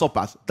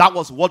grasshoppers. That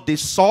was what they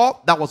saw.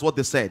 That was what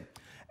they said.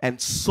 And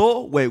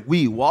so were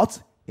we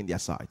what? In their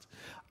sight.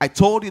 I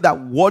told you that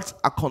words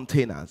are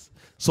containers.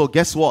 So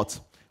guess what?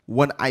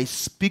 When I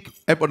speak,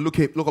 everybody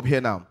look up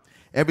here now.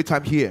 Every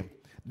time here,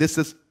 this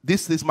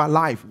is my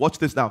life. Watch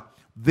this now.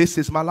 This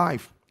is my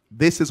life.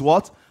 This is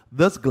what?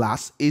 This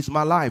glass is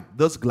my life.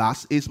 This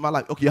glass is my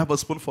life. Okay, you have a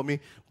spoon for me?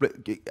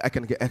 I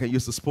can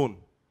use the spoon.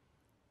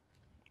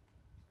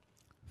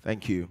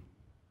 Thank you.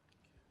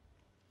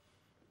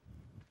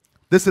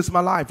 This is my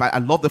life. I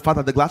love the fact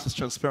that the glass is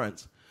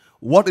transparent.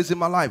 What is in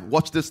my life?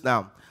 Watch this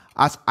now.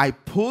 As I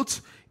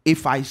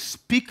if I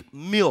speak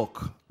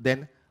milk,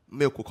 then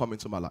milk will come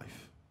into my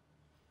life.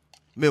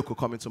 Milk will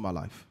come into my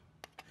life.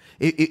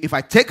 If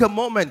I take a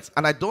moment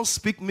and I don't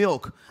speak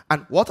milk,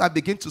 and what I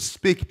begin to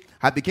speak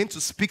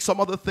some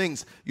other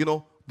things,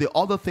 the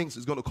other things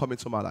is going to come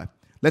into my life.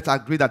 Let's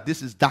agree that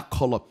this is dark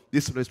color.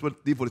 This is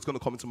evil is going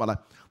to come into my life.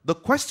 The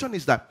question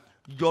is that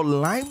your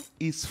life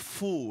is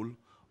full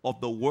of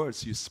the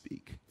words you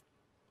speak.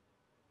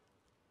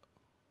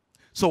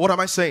 So what am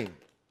I saying?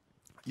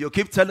 You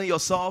keep telling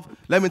yourself,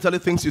 let me tell you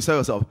things you tell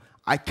yourself.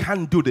 I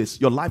can't do this.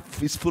 Your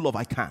life is full of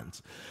I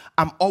can't.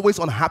 I'm always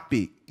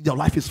unhappy. Your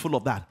life is full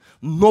of that.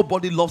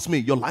 Nobody loves me.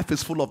 Your life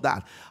is full of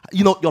that.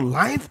 You know, your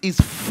life is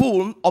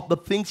full of the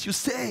things you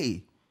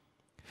say.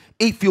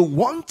 If you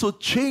want to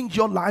change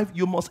your life,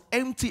 you must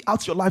empty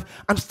out your life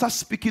and start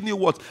speaking new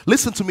words.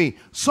 Listen to me.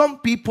 Some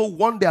people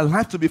want their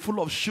life to be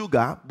full of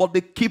sugar, but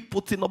they keep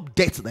putting up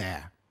debt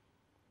there.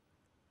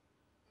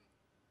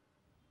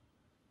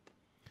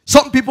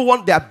 Some people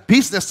want their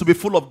business to be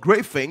full of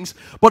great things,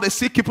 but they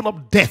still keeping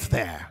up debt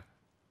there.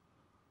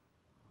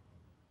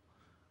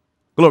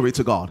 Glory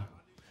to God.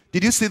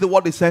 Did you see the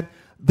word they said?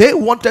 They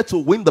wanted to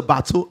win the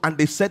battle, and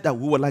they said that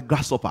we were like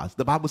grasshoppers.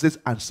 The Bible says,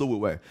 and so we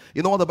were.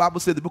 You know what the Bible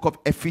says in the book of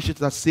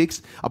Ephesians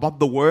 6 about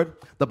the word?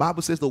 The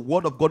Bible says the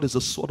word of God is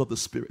the sword of the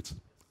Spirit.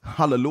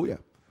 Hallelujah.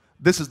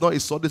 This is not a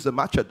sword, this is a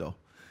machado.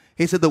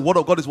 He said the word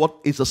of God is what?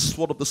 Is a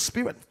sword of the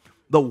Spirit.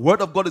 The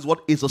word of God is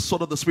what? Is a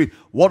sword of the Spirit.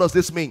 What does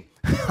this mean?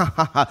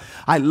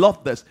 I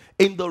love this.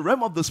 In the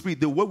realm of the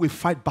Spirit, the way we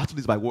fight battle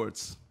is by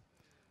words.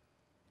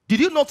 Did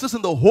you notice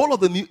in the whole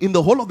of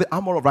the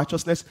armor of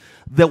righteousness,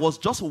 there was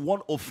just one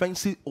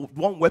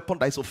weapon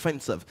that is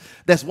offensive.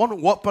 There's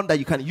one weapon that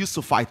you can use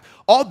to fight.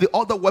 All the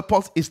other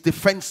weapons is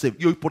defensive.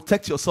 You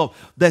protect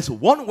yourself. There's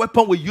one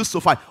weapon we use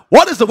to fight.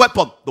 What is the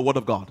weapon? The word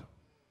of God.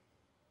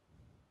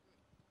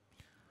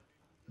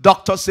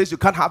 Doctor says you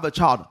can't have a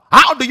child.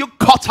 How do you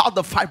cut out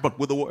the fibroid?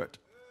 With the word.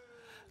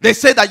 They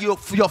say that your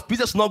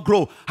business not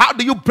grow. How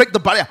do you break the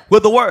barrier?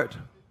 With the word.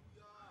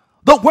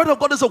 The word of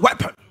God is a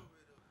weapon.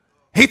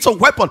 It's a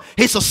weapon.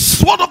 It's a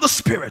sword of the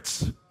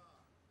Spirit.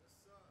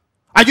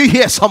 Are you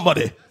here,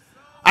 somebody?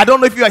 I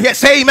don't know if you are here.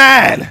 Say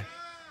amen.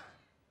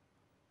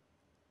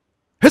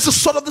 It's a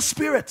sword of the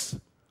Spirit.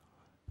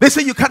 They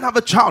say you can't have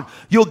a child.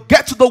 You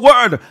get to the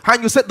word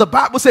and you said the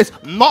Bible says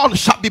none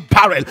shall be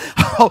barren.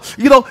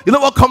 You know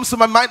what comes to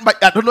my mind?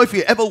 I don't know if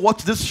you ever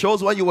watched these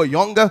shows when you were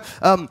younger.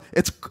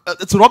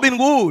 It's Robin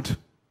Hood.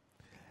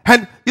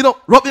 And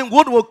Robin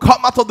Hood will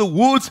come out of the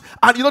woods,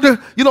 and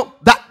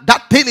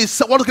that thing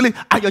is wonderfully,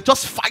 and you're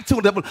just fighting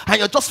the devil, and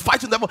you're just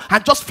fighting the devil,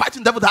 and just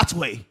fighting the devil that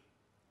way.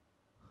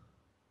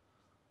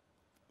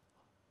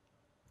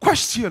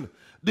 Question: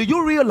 do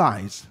you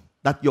realize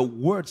that your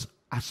words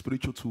are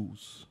spiritual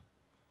tools?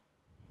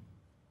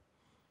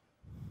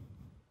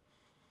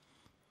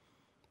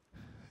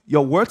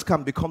 Your words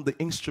can become the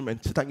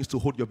instrument that used to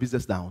hold your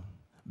business down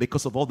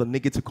because of all the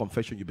negative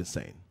confession you've been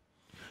saying.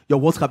 Your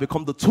words can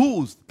become the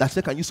tools that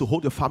they can use to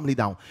hold your family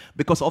down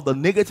because of the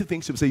negative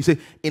things you say. You say,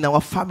 in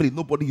our family,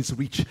 nobody is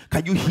rich.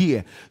 Can you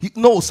hear?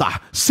 No, sir.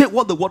 Say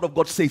what the word of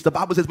God says. The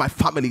Bible says, my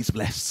family is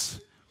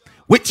blessed.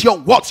 With your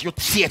words, you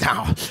tear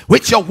down.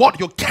 With your word,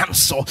 you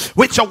cancel.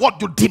 With your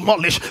word, you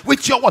demolish.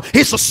 With your word,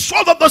 it's a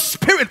sword of the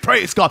Spirit,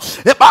 praise God.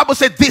 The Bible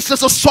says this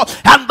is a sword,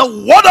 and the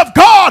word of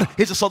God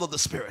is a sword of the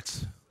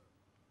Spirit.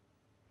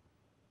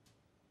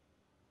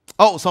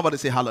 Oh, somebody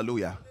say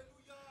hallelujah.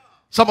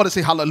 Somebody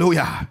say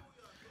hallelujah.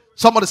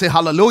 Somebody say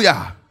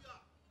hallelujah.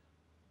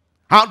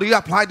 How do you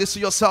apply this to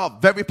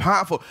yourself? Very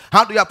powerful.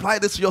 How do you apply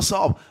this to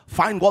yourself?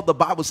 Find what the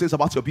Bible says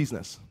about your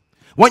business.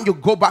 When you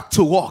go back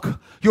to work,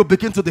 you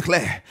begin to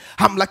declare,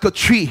 I'm like a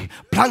tree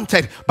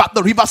planted by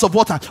the rivers of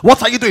water.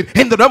 What are you doing?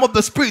 In the realm of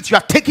the Spirit, you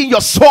are taking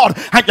your sword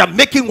and you're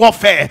making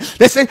warfare.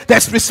 They say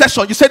there's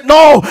recession. You said,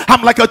 no,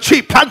 I'm like a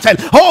tree planted.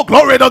 Oh,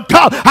 glory to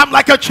God. I'm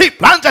like a tree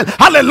planted.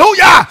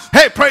 Hallelujah.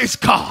 Hey, praise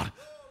God.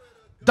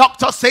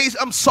 Doctor says,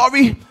 I'm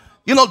sorry.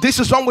 This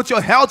is wrong with your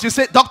health. You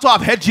say, doctor,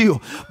 I've heard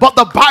you. But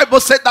the Bible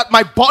said that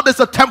my body is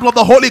the temple of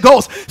the Holy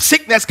Ghost.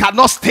 Sickness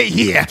cannot stay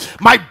here.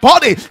 My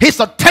body is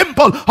the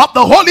temple of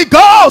the Holy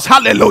Ghost.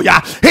 Hallelujah.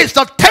 It's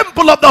the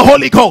temple of the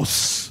Holy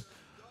Ghost.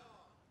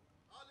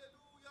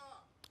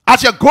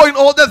 As you're growing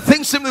older,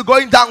 things seem to be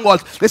going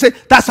downwards. They say,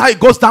 that's how it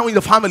goes down in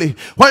the family.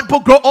 When people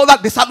grow older,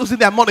 they start losing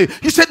their money.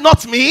 You said,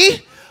 not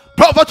me.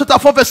 Proverbs chapter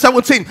 4 verse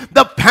 17,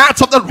 the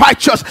paths of the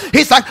righteous.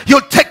 He's like,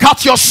 you take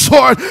out your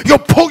sword, you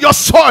pull your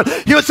sword,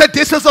 you say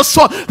this is a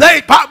sword.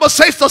 The Bible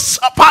says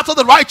the path of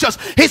the righteous,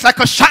 he's like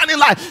a shining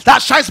light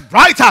that shines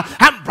brighter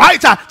and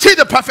brighter till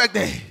the perfect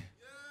day.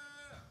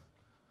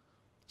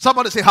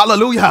 Somebody say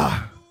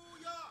hallelujah.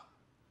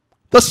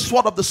 The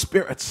sword of the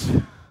Spirit.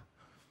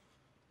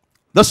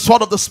 The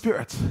sword of the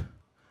Spirit.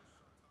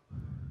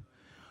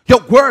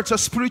 Your words are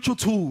spiritual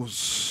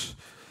tools.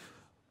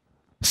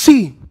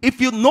 See,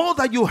 if you know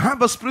that you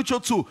have a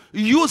spiritual tool,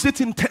 use it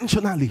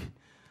intentionally.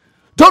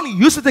 Don't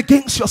use it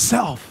against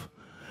yourself.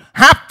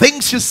 Have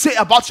things you say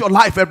about your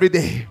life every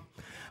day.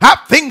 Have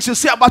things you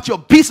say about your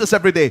business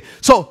every day.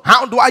 So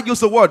how do I use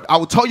the word? I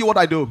will tell you what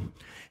I do.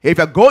 If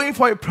you're going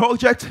for a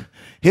project,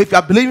 if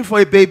you're believing for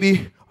a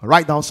baby,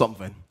 write down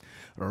something.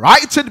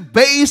 Write it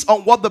based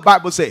on what the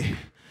Bible says.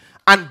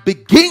 And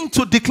begin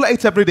to declare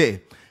it every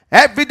day.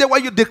 Every day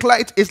when you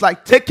declare it, it's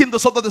like taking the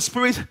sword of the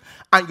Spirit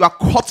and you are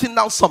cutting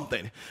down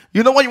something.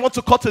 You know when you want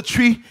to cut a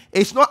tree,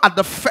 it's not at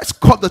the first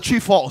cut the tree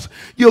falls.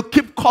 You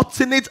keep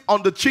cutting it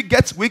on the tree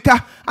gets weaker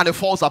and it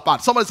falls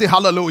apart. Somebody say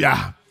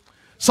hallelujah.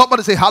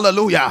 Somebody say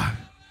hallelujah.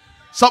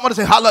 Somebody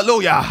say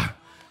hallelujah.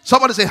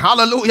 Somebody say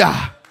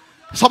hallelujah.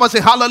 Someone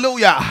say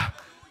hallelujah.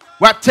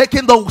 We're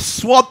taking the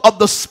sword of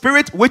the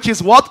Spirit, which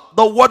is what?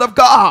 The word of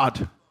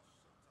God.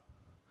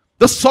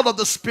 The sword of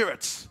the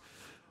Spirit.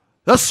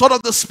 The sword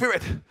of the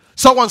Spirit.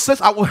 Someone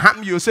says, I will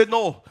harm you. You say,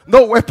 no,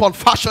 no weapon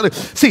fashioned.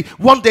 See,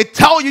 when they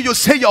tell you, you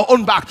say your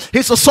own back.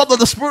 It's the sword of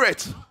the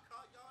Spirit.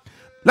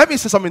 Let me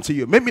say something to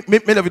you. Many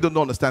of you don't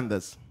understand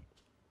this.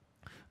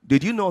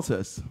 Did you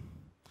notice?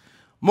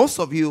 Most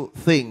of you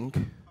think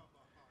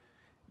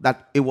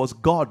that it was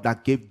God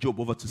that gave Job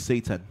over to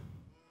Satan.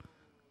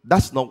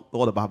 That's not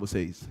what the Bible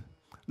says.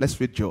 Let's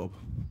read Job.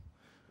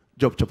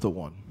 Job chapter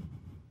 1.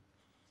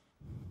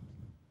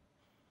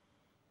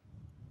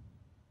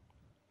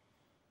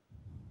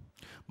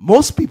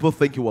 Most people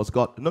think it was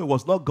God. No, it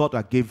was not God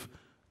that gave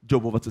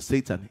Job over to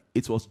Satan.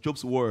 It was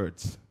Job's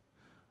words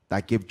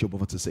that gave Job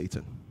over to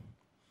Satan.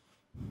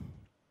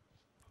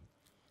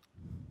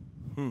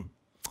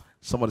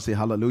 Somebody say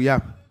hallelujah.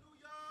 Hallelujah.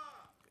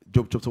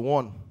 Job chapter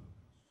 1.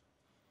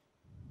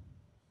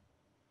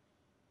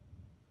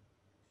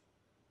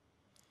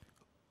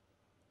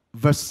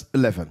 Verse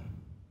 11.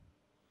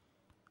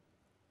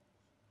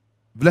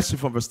 Let's read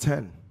from verse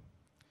 10.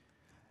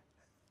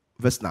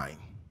 Verse 9.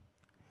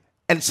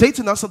 And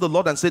Satan answered the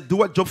Lord and said,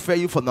 do I Job fear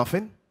you for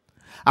nothing?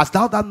 Hast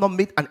thou not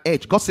made an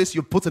edge? God says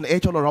you put an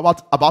edge all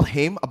around about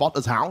him, about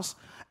his house,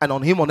 and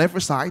on him on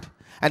every side.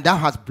 And thou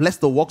hast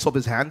blessed the works of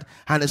his hand,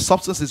 and his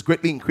substance is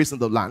greatly increased in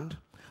the land.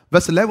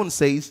 Verse 11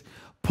 says,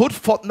 put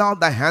forth now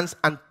thy hands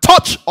and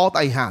touch all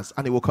thy hands,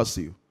 and it will curse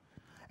you.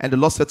 And the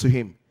Lord said to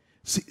him,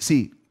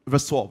 see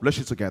verse 12, let's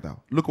read together.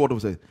 Look what it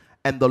was.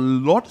 And the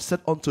Lord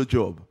said unto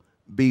Job,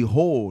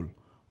 behold,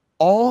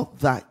 all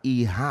that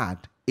he had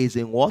is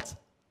in what?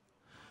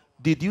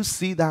 Did you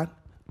see that?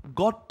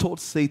 God told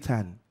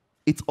Satan,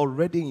 it's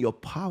already in your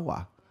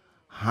power.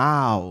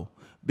 How?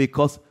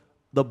 Because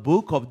the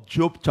book of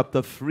Job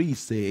chapter 3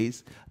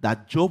 says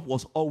that Job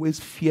was always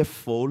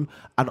fearful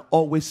and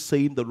always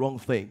saying the wrong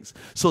things.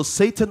 So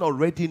Satan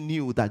already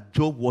knew that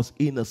Job was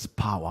in his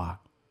power.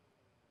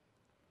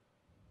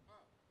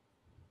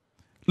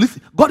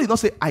 Listen, God did not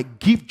say, I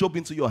give Job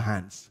into your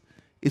hands.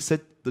 He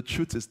said, the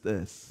truth is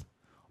this.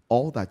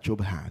 All that Job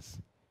has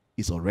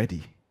is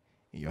already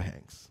in your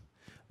hands.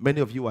 Many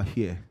of you are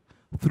here.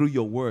 Through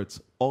your words,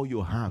 all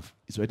you have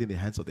is already in the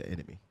hands of the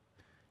enemy.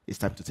 It's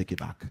time to take it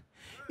back.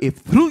 If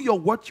through your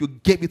word you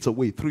gave it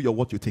away, through your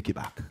word you take it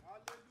back.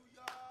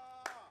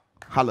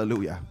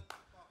 Hallelujah.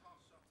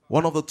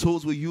 One of the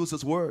tools we use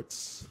is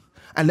words.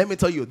 And let me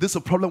tell you, this is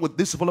a problem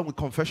with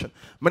confession.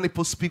 Many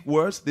people speak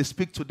words, they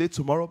speak today,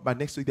 tomorrow, by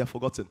next week they're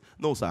forgotten.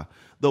 No, sir.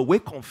 The way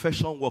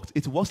confession works,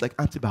 it works like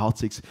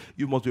antibiotics.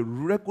 You must be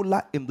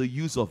regular in the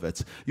use of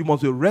it. You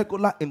must be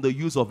regular in the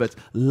use of it.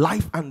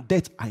 Life and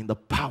death are in the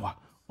power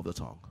of the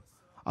tongue.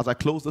 As I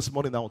close this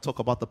morning, I will talk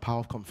about the power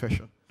of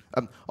confession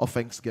and of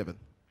thanksgiving.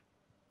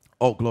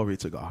 Oh, glory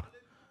to God.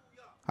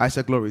 I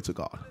said glory to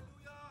God.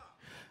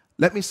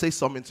 Let me say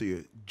something to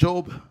you.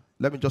 Job,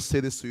 let me just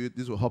say this to you.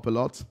 This will help a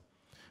lot.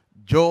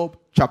 Job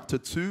chapter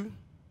 2,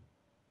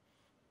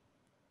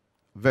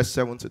 verse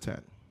 7 to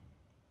 10.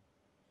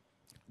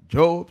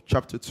 Job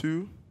chapter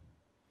 2,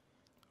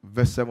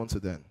 verse 7 to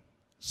 10.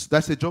 So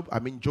that's a Job, I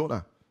mean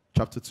Jonah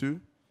chapter 2,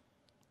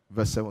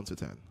 verse 7 to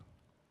 10.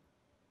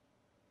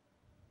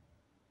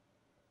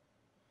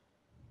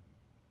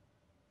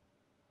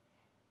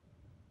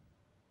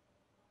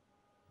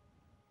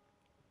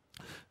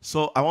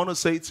 So I want to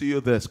say to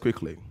you this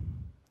quickly.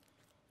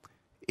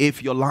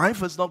 If your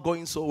life is not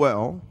going so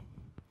well,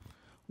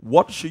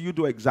 what should you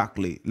do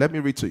exactly? Let me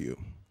read to you.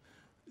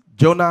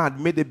 Jonah had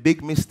made a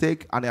big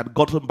mistake and he had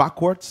gotten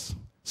backwards.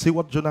 See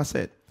what Jonah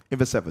said in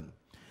verse 7.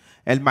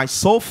 And my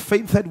soul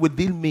fainted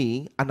within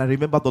me, and I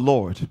remember the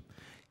Lord.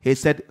 He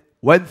said,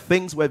 when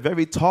things were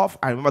very tough,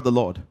 I remember the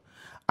Lord.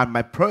 And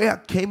my prayer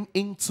came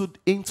into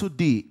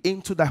thee,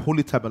 into thy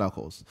holy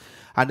tabernacles.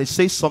 And it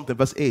says something,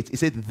 verse 8. It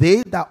said,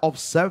 they that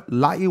observe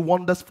lying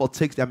wonders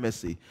forsake their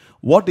mercy.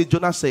 What did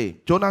Jonah say?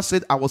 Jonah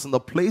said, I was in the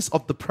place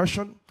of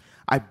depression.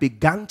 I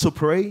began to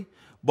pray.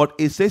 But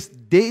it says,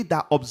 they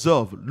that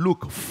observe,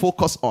 look,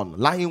 focus on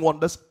lying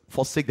wonders,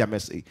 forsake their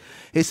mercy.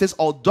 He says,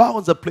 although I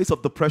was in a place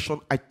of depression,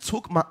 I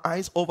took my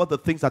eyes over the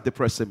things that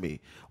depressed me.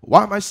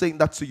 Why am I saying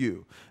that to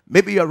you?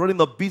 Maybe you're running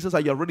a business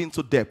and you're running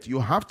into debt. You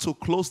have to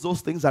close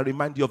those things that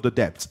remind you of the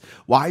debt.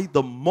 Why?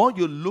 The more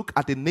you look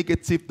at the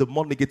negative, the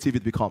more negative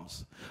it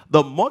becomes.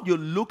 The more you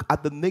look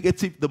at the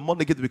negative, the more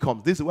negative it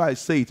becomes. This is why I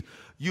say it.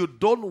 You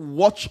don't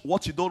watch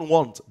what you don't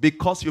want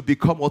because you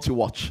become what you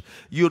watch.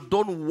 You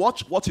don't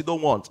watch what you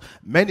don't want.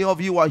 Many of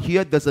you are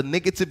here. There's a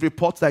negative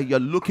report that you're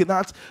looking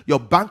at. Your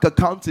bank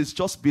account is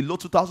just below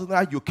 2,000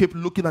 naira. You keep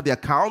looking at the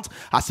account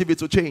as if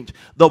it will change.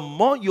 The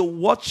more you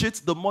watch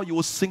it, the more you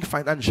will sink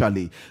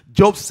financially.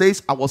 Job said,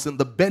 says, I was in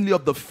the belly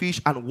of the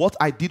fish, and what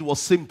I did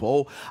was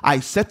simple. I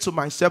said to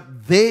myself,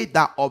 they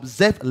that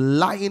observe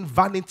lying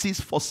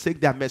vanities forsake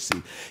their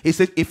mercy. He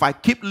said, if I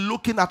keep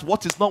looking at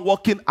what is not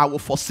working, I will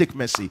forsake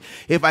mercy.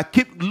 If I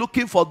keep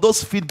looking for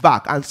those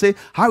feedback and say,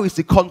 how is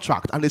the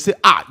contract? And they say,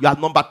 you are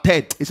number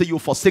 10. He said, you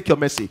forsake your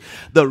mercy.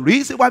 The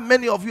reason why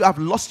many of you have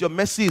lost your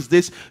mercy is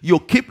this: you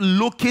keep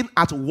looking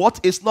at what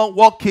is not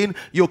working,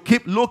 you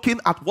keep looking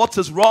at what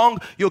is wrong,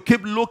 you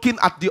keep looking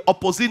at the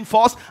opposing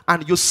force,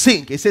 and you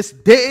sink. It says,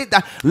 they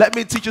that, let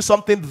me teach you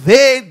something,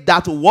 they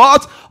that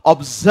what?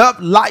 Observe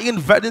lying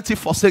vanity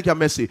forsake your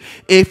mercy.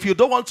 If you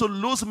don't want to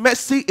lose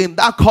mercy in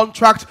that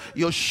contract,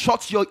 you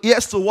shut your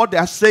ears to what they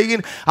are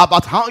saying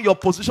about how your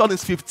position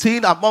is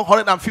 15 among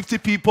 150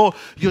 people.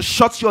 You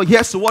shut your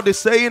ears to what they're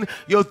saying.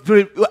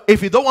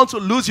 If you don't want to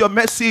lose your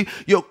mercy,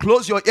 you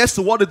close your ears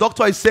to what the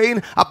doctor is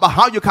saying about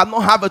how you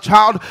cannot have a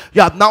child.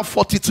 You are now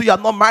 42, you are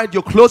not married.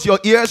 You close your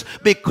ears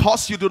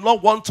because you do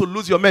not want to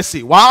lose your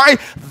mercy. Why?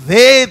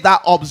 They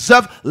that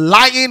observe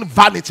lying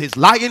vanities.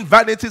 Lying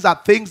vanities are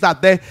things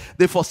that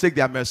they forsake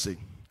their mercy.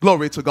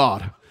 Glory to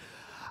God.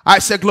 I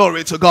say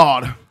glory to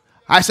God.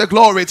 I say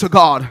glory to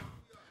God.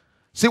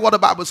 See what the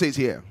Bible says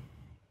here.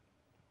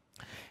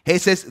 He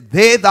says,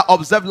 they that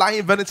observe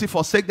lying vanity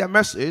forsake their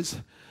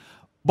mercies,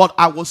 but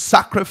I will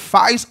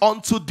sacrifice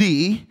unto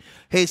thee.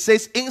 He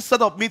says,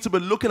 instead of me to be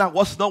looking at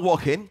what's not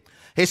working,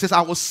 he says,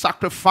 I will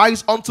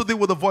sacrifice unto thee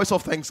with a voice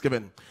of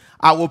thanksgiving.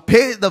 I will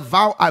pay the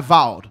vow I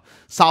vowed.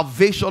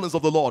 Salvation is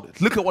of the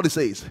Lord. Look at what he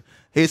says.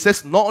 He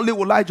says, not only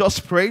will I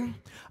just pray,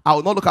 I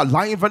will not look at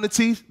lying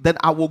vanities, then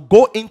I will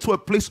go into a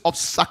place of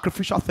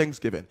sacrificial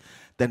thanksgiving.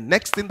 The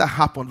next thing that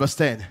happened, verse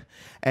 10,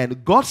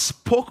 and God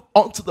spoke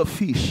unto the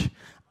fish,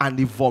 and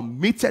he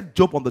vomited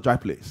Job on the dry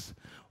place.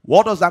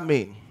 What does that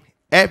mean?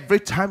 Every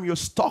time you're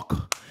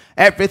stuck,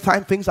 every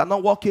time things are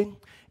not working,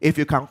 if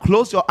you can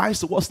close your eyes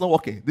to what's not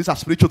working, these are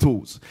spiritual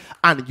tools,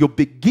 and you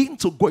begin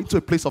to go into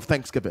a place of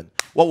thanksgiving,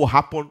 what will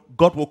happen?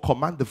 God will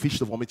command the fish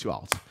to vomit you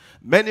out.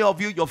 Many of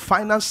you, your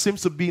finance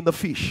seems to be in the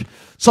fish.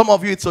 Some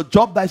of you, it's a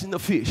job that is in the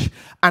fish,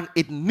 and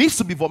it needs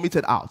to be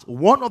vomited out.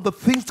 One of the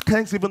things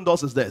Thanksgiving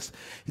does is this: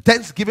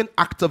 Thanksgiving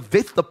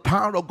activates the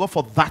power of God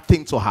for that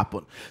thing to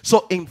happen.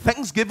 So in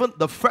Thanksgiving,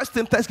 the first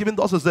thing Thanksgiving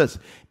does is this: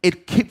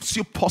 it keeps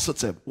you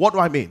positive. What do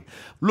I mean?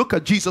 Look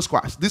at Jesus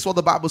Christ. This is what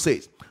the Bible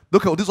says.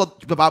 Look at this is what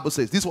the Bible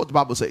says. This is what the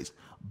Bible says.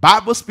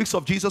 Bible speaks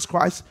of Jesus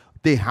Christ.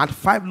 They had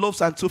 5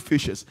 loaves and 2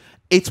 fishes.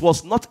 It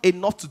was not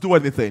enough to do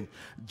anything.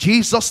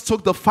 Jesus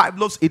took the 5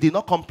 loaves. He did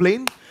not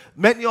complain.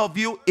 Many of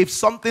you, if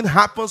something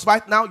happens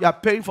right now, you are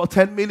paying for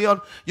 10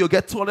 million, you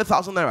get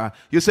 200,000 naira.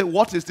 You say,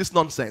 what is this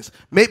nonsense?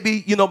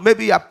 Maybe you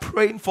are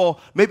praying for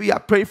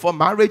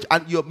marriage,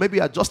 and maybe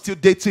you're just still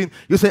dating.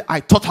 You say, I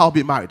thought I'll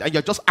be married, and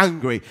you're just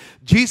angry.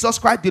 Jesus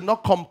Christ did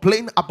not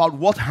complain about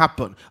what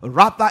happened.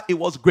 Rather, he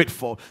was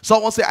grateful.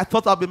 Someone say, I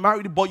thought I'll be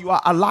married, but you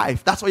are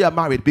alive. That's why you're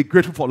married. Be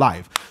grateful for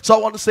life.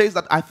 Someone says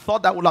that I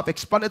thought that would have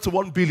expanded to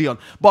 1 billion,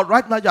 but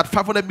right now you're at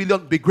 500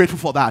 million. Be grateful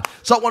for that.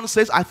 Someone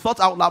says, I thought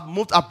I would have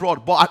moved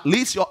abroad, but at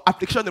least your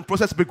application in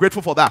process, be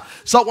grateful for that.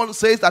 Someone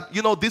says that,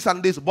 this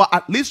and this, but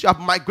at least you have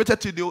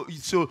migrated to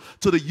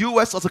the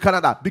US or to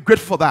Canada. Be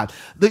grateful for that.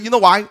 You know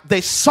why?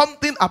 There's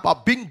something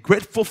about being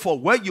grateful for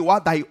where you are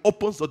that he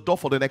opens the door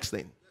for the next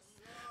thing.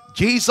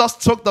 Jesus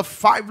took the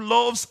 5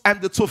 loaves and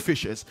the 2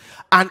 fishes,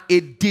 and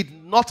it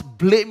did not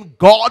blame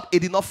God. It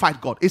did not fight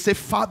God. It said,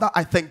 Father,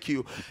 I thank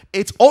you.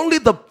 It's only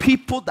the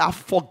people that are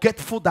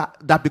forgetful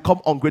that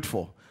become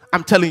ungrateful.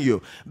 I'm telling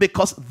you,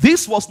 because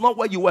this was not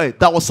where you were.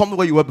 That was something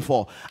where you were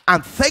before.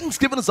 And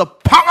Thanksgiving is a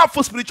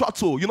powerful spiritual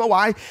tool. You know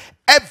why?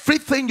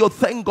 Everything you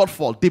thank God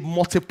for, the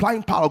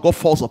multiplying power of God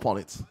falls upon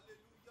it.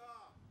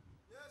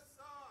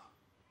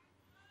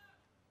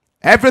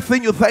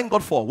 Everything you thank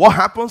God for, what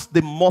happens?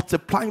 The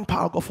multiplying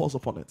power of God falls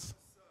upon it.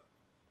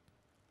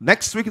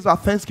 Next week is our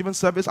Thanksgiving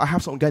service. I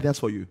have some guidance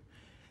for you.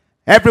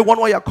 Everyone,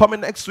 when you're coming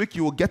next week,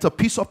 you will get a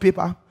piece of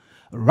paper.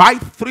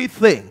 Write 3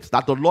 things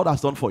that the Lord has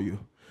done for you.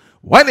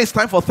 When it's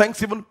time for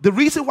Thanksgiving, the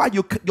reason why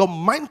your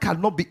mind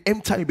cannot be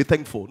empty and be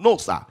thankful. No,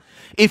 sir.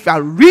 If you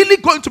are really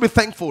going to be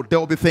thankful, there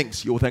will be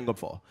things you will thank God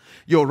for.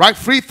 You'll write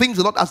 3 things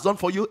the Lord has done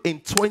for you in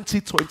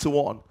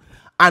 2021.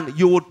 And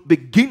you would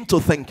begin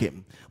to thank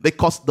him.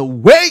 Because the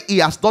way he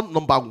has done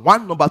number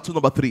 1, number 2,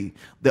 number 3,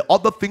 the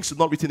other things are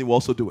not written, he will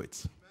also do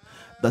it.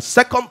 The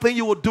second thing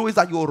you will do is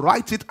that you will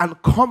write it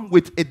and come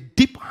with a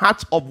deep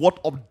heart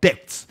of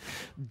depth.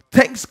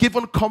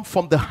 Thanksgiving comes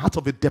from the heart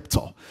of a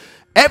debtor.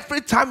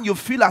 Every time you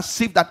feel as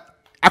if that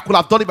I could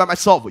have done it by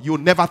myself, you will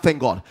never thank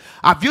God.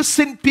 Have you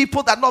seen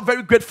people that are not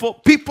very grateful?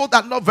 People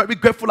that are not very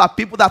grateful are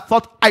people that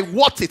thought, I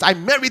want it, I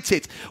merit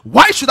it.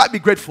 Why should I be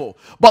grateful?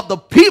 But the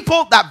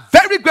people that are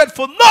very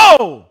grateful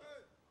know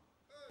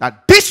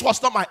that this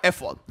was not my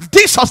effort.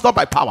 This was not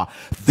my power.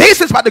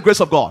 This is by the grace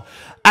of God.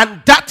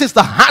 And that is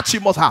the heart you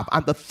must have.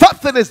 And the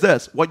third thing is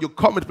this: when you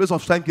come in the place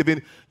of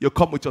thanksgiving, you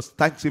come with your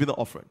thanksgiving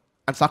offering.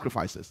 and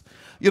sacrifices.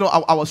 You know,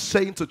 I was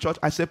saying to church,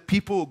 I said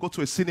people will go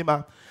to a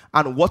cinema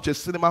and watch a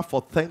cinema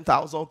for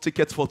 10,000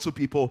 tickets for 2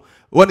 people.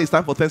 When it's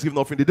time for Thanksgiving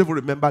offering, they don't even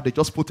remember. They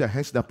just put their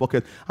hands in their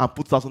pocket and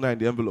put 1,000 naira in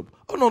the envelope.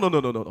 Oh,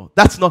 no.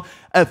 That's not,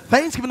 a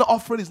Thanksgiving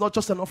offering is not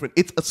just an offering.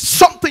 It's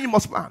something you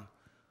must plan.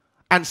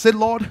 And say,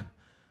 Lord,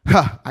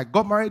 I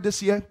got married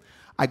this year.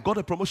 I got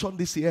a promotion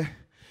this year.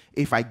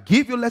 If I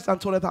give you less than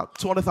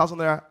 200,000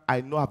 naira,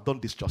 I know I've done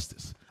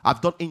disjustice. I've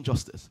done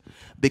injustice.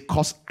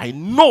 Because I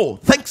know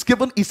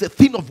Thanksgiving is a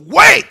thing of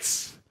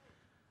weight.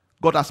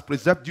 God has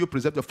preserved you,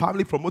 preserved your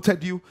family,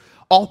 promoted you.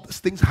 All these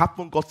things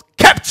happen. God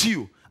kept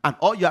you. And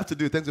all you have to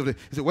do is Thanksgiving.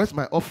 You say, where's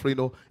my offering?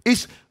 No,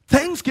 it's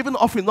Thanksgiving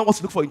offering, not what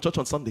to look for in church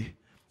on Sunday.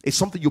 It's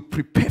something you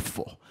prepare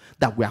for.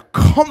 That we are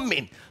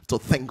coming to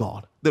thank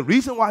God. The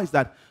reason why is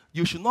that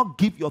you should not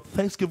give your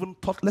Thanksgiving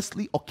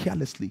thoughtlessly or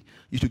carelessly.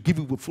 You should give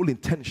it with full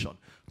intention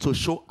to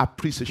show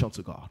appreciation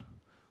to God.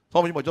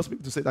 Some of you might just be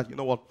able to say that, you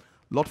know what,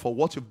 Lord, for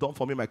what you've done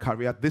for me in my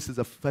career, this is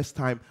the first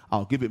time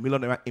I'll give $1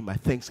 million in my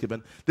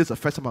Thanksgiving. This is the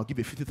first time I'll give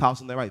you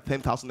 50,000 naira,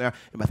 10,000 naira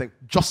in my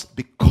Thanksgiving, just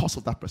because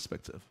of that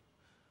perspective.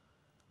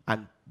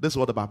 And this is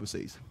what the Bible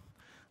says.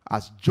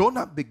 As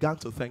Jonah began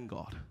to thank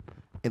God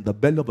in the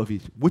belly of the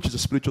fish, which is a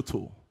spiritual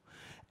tool,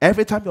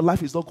 every time your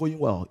life is not going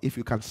well, if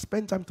you can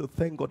spend time to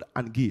thank God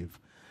and give,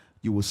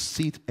 you will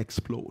see it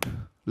explode.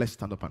 Let's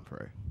stand up and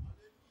pray.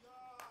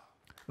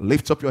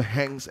 Lift up your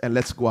hands and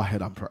let's go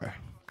ahead and pray.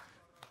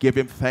 Give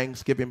him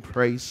thanks, give him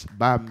praise.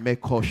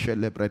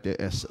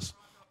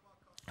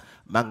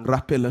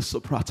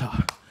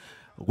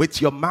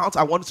 With your mouth,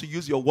 I want to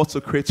use your words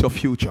to create your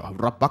future.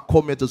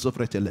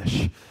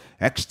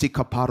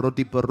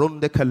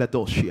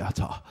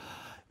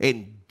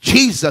 In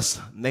Jesus'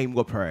 name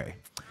we pray.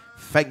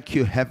 Thank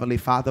you, Heavenly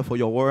Father, for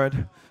your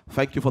word.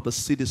 Thank you for the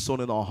seed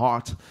sown in our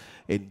heart.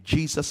 In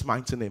Jesus'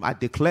 mighty name, I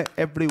declare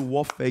every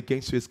warfare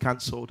against you is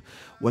cancelled.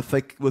 We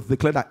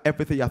declare that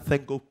everything I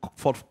thank God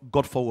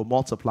for will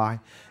multiply.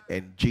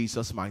 In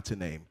Jesus' mighty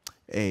name,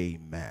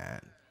 amen.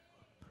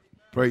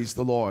 Praise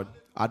the Lord.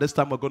 At this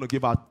time, we're going to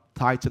give our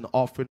tithe and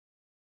offering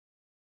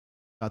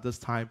at this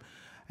time,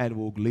 and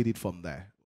we'll lead it from there.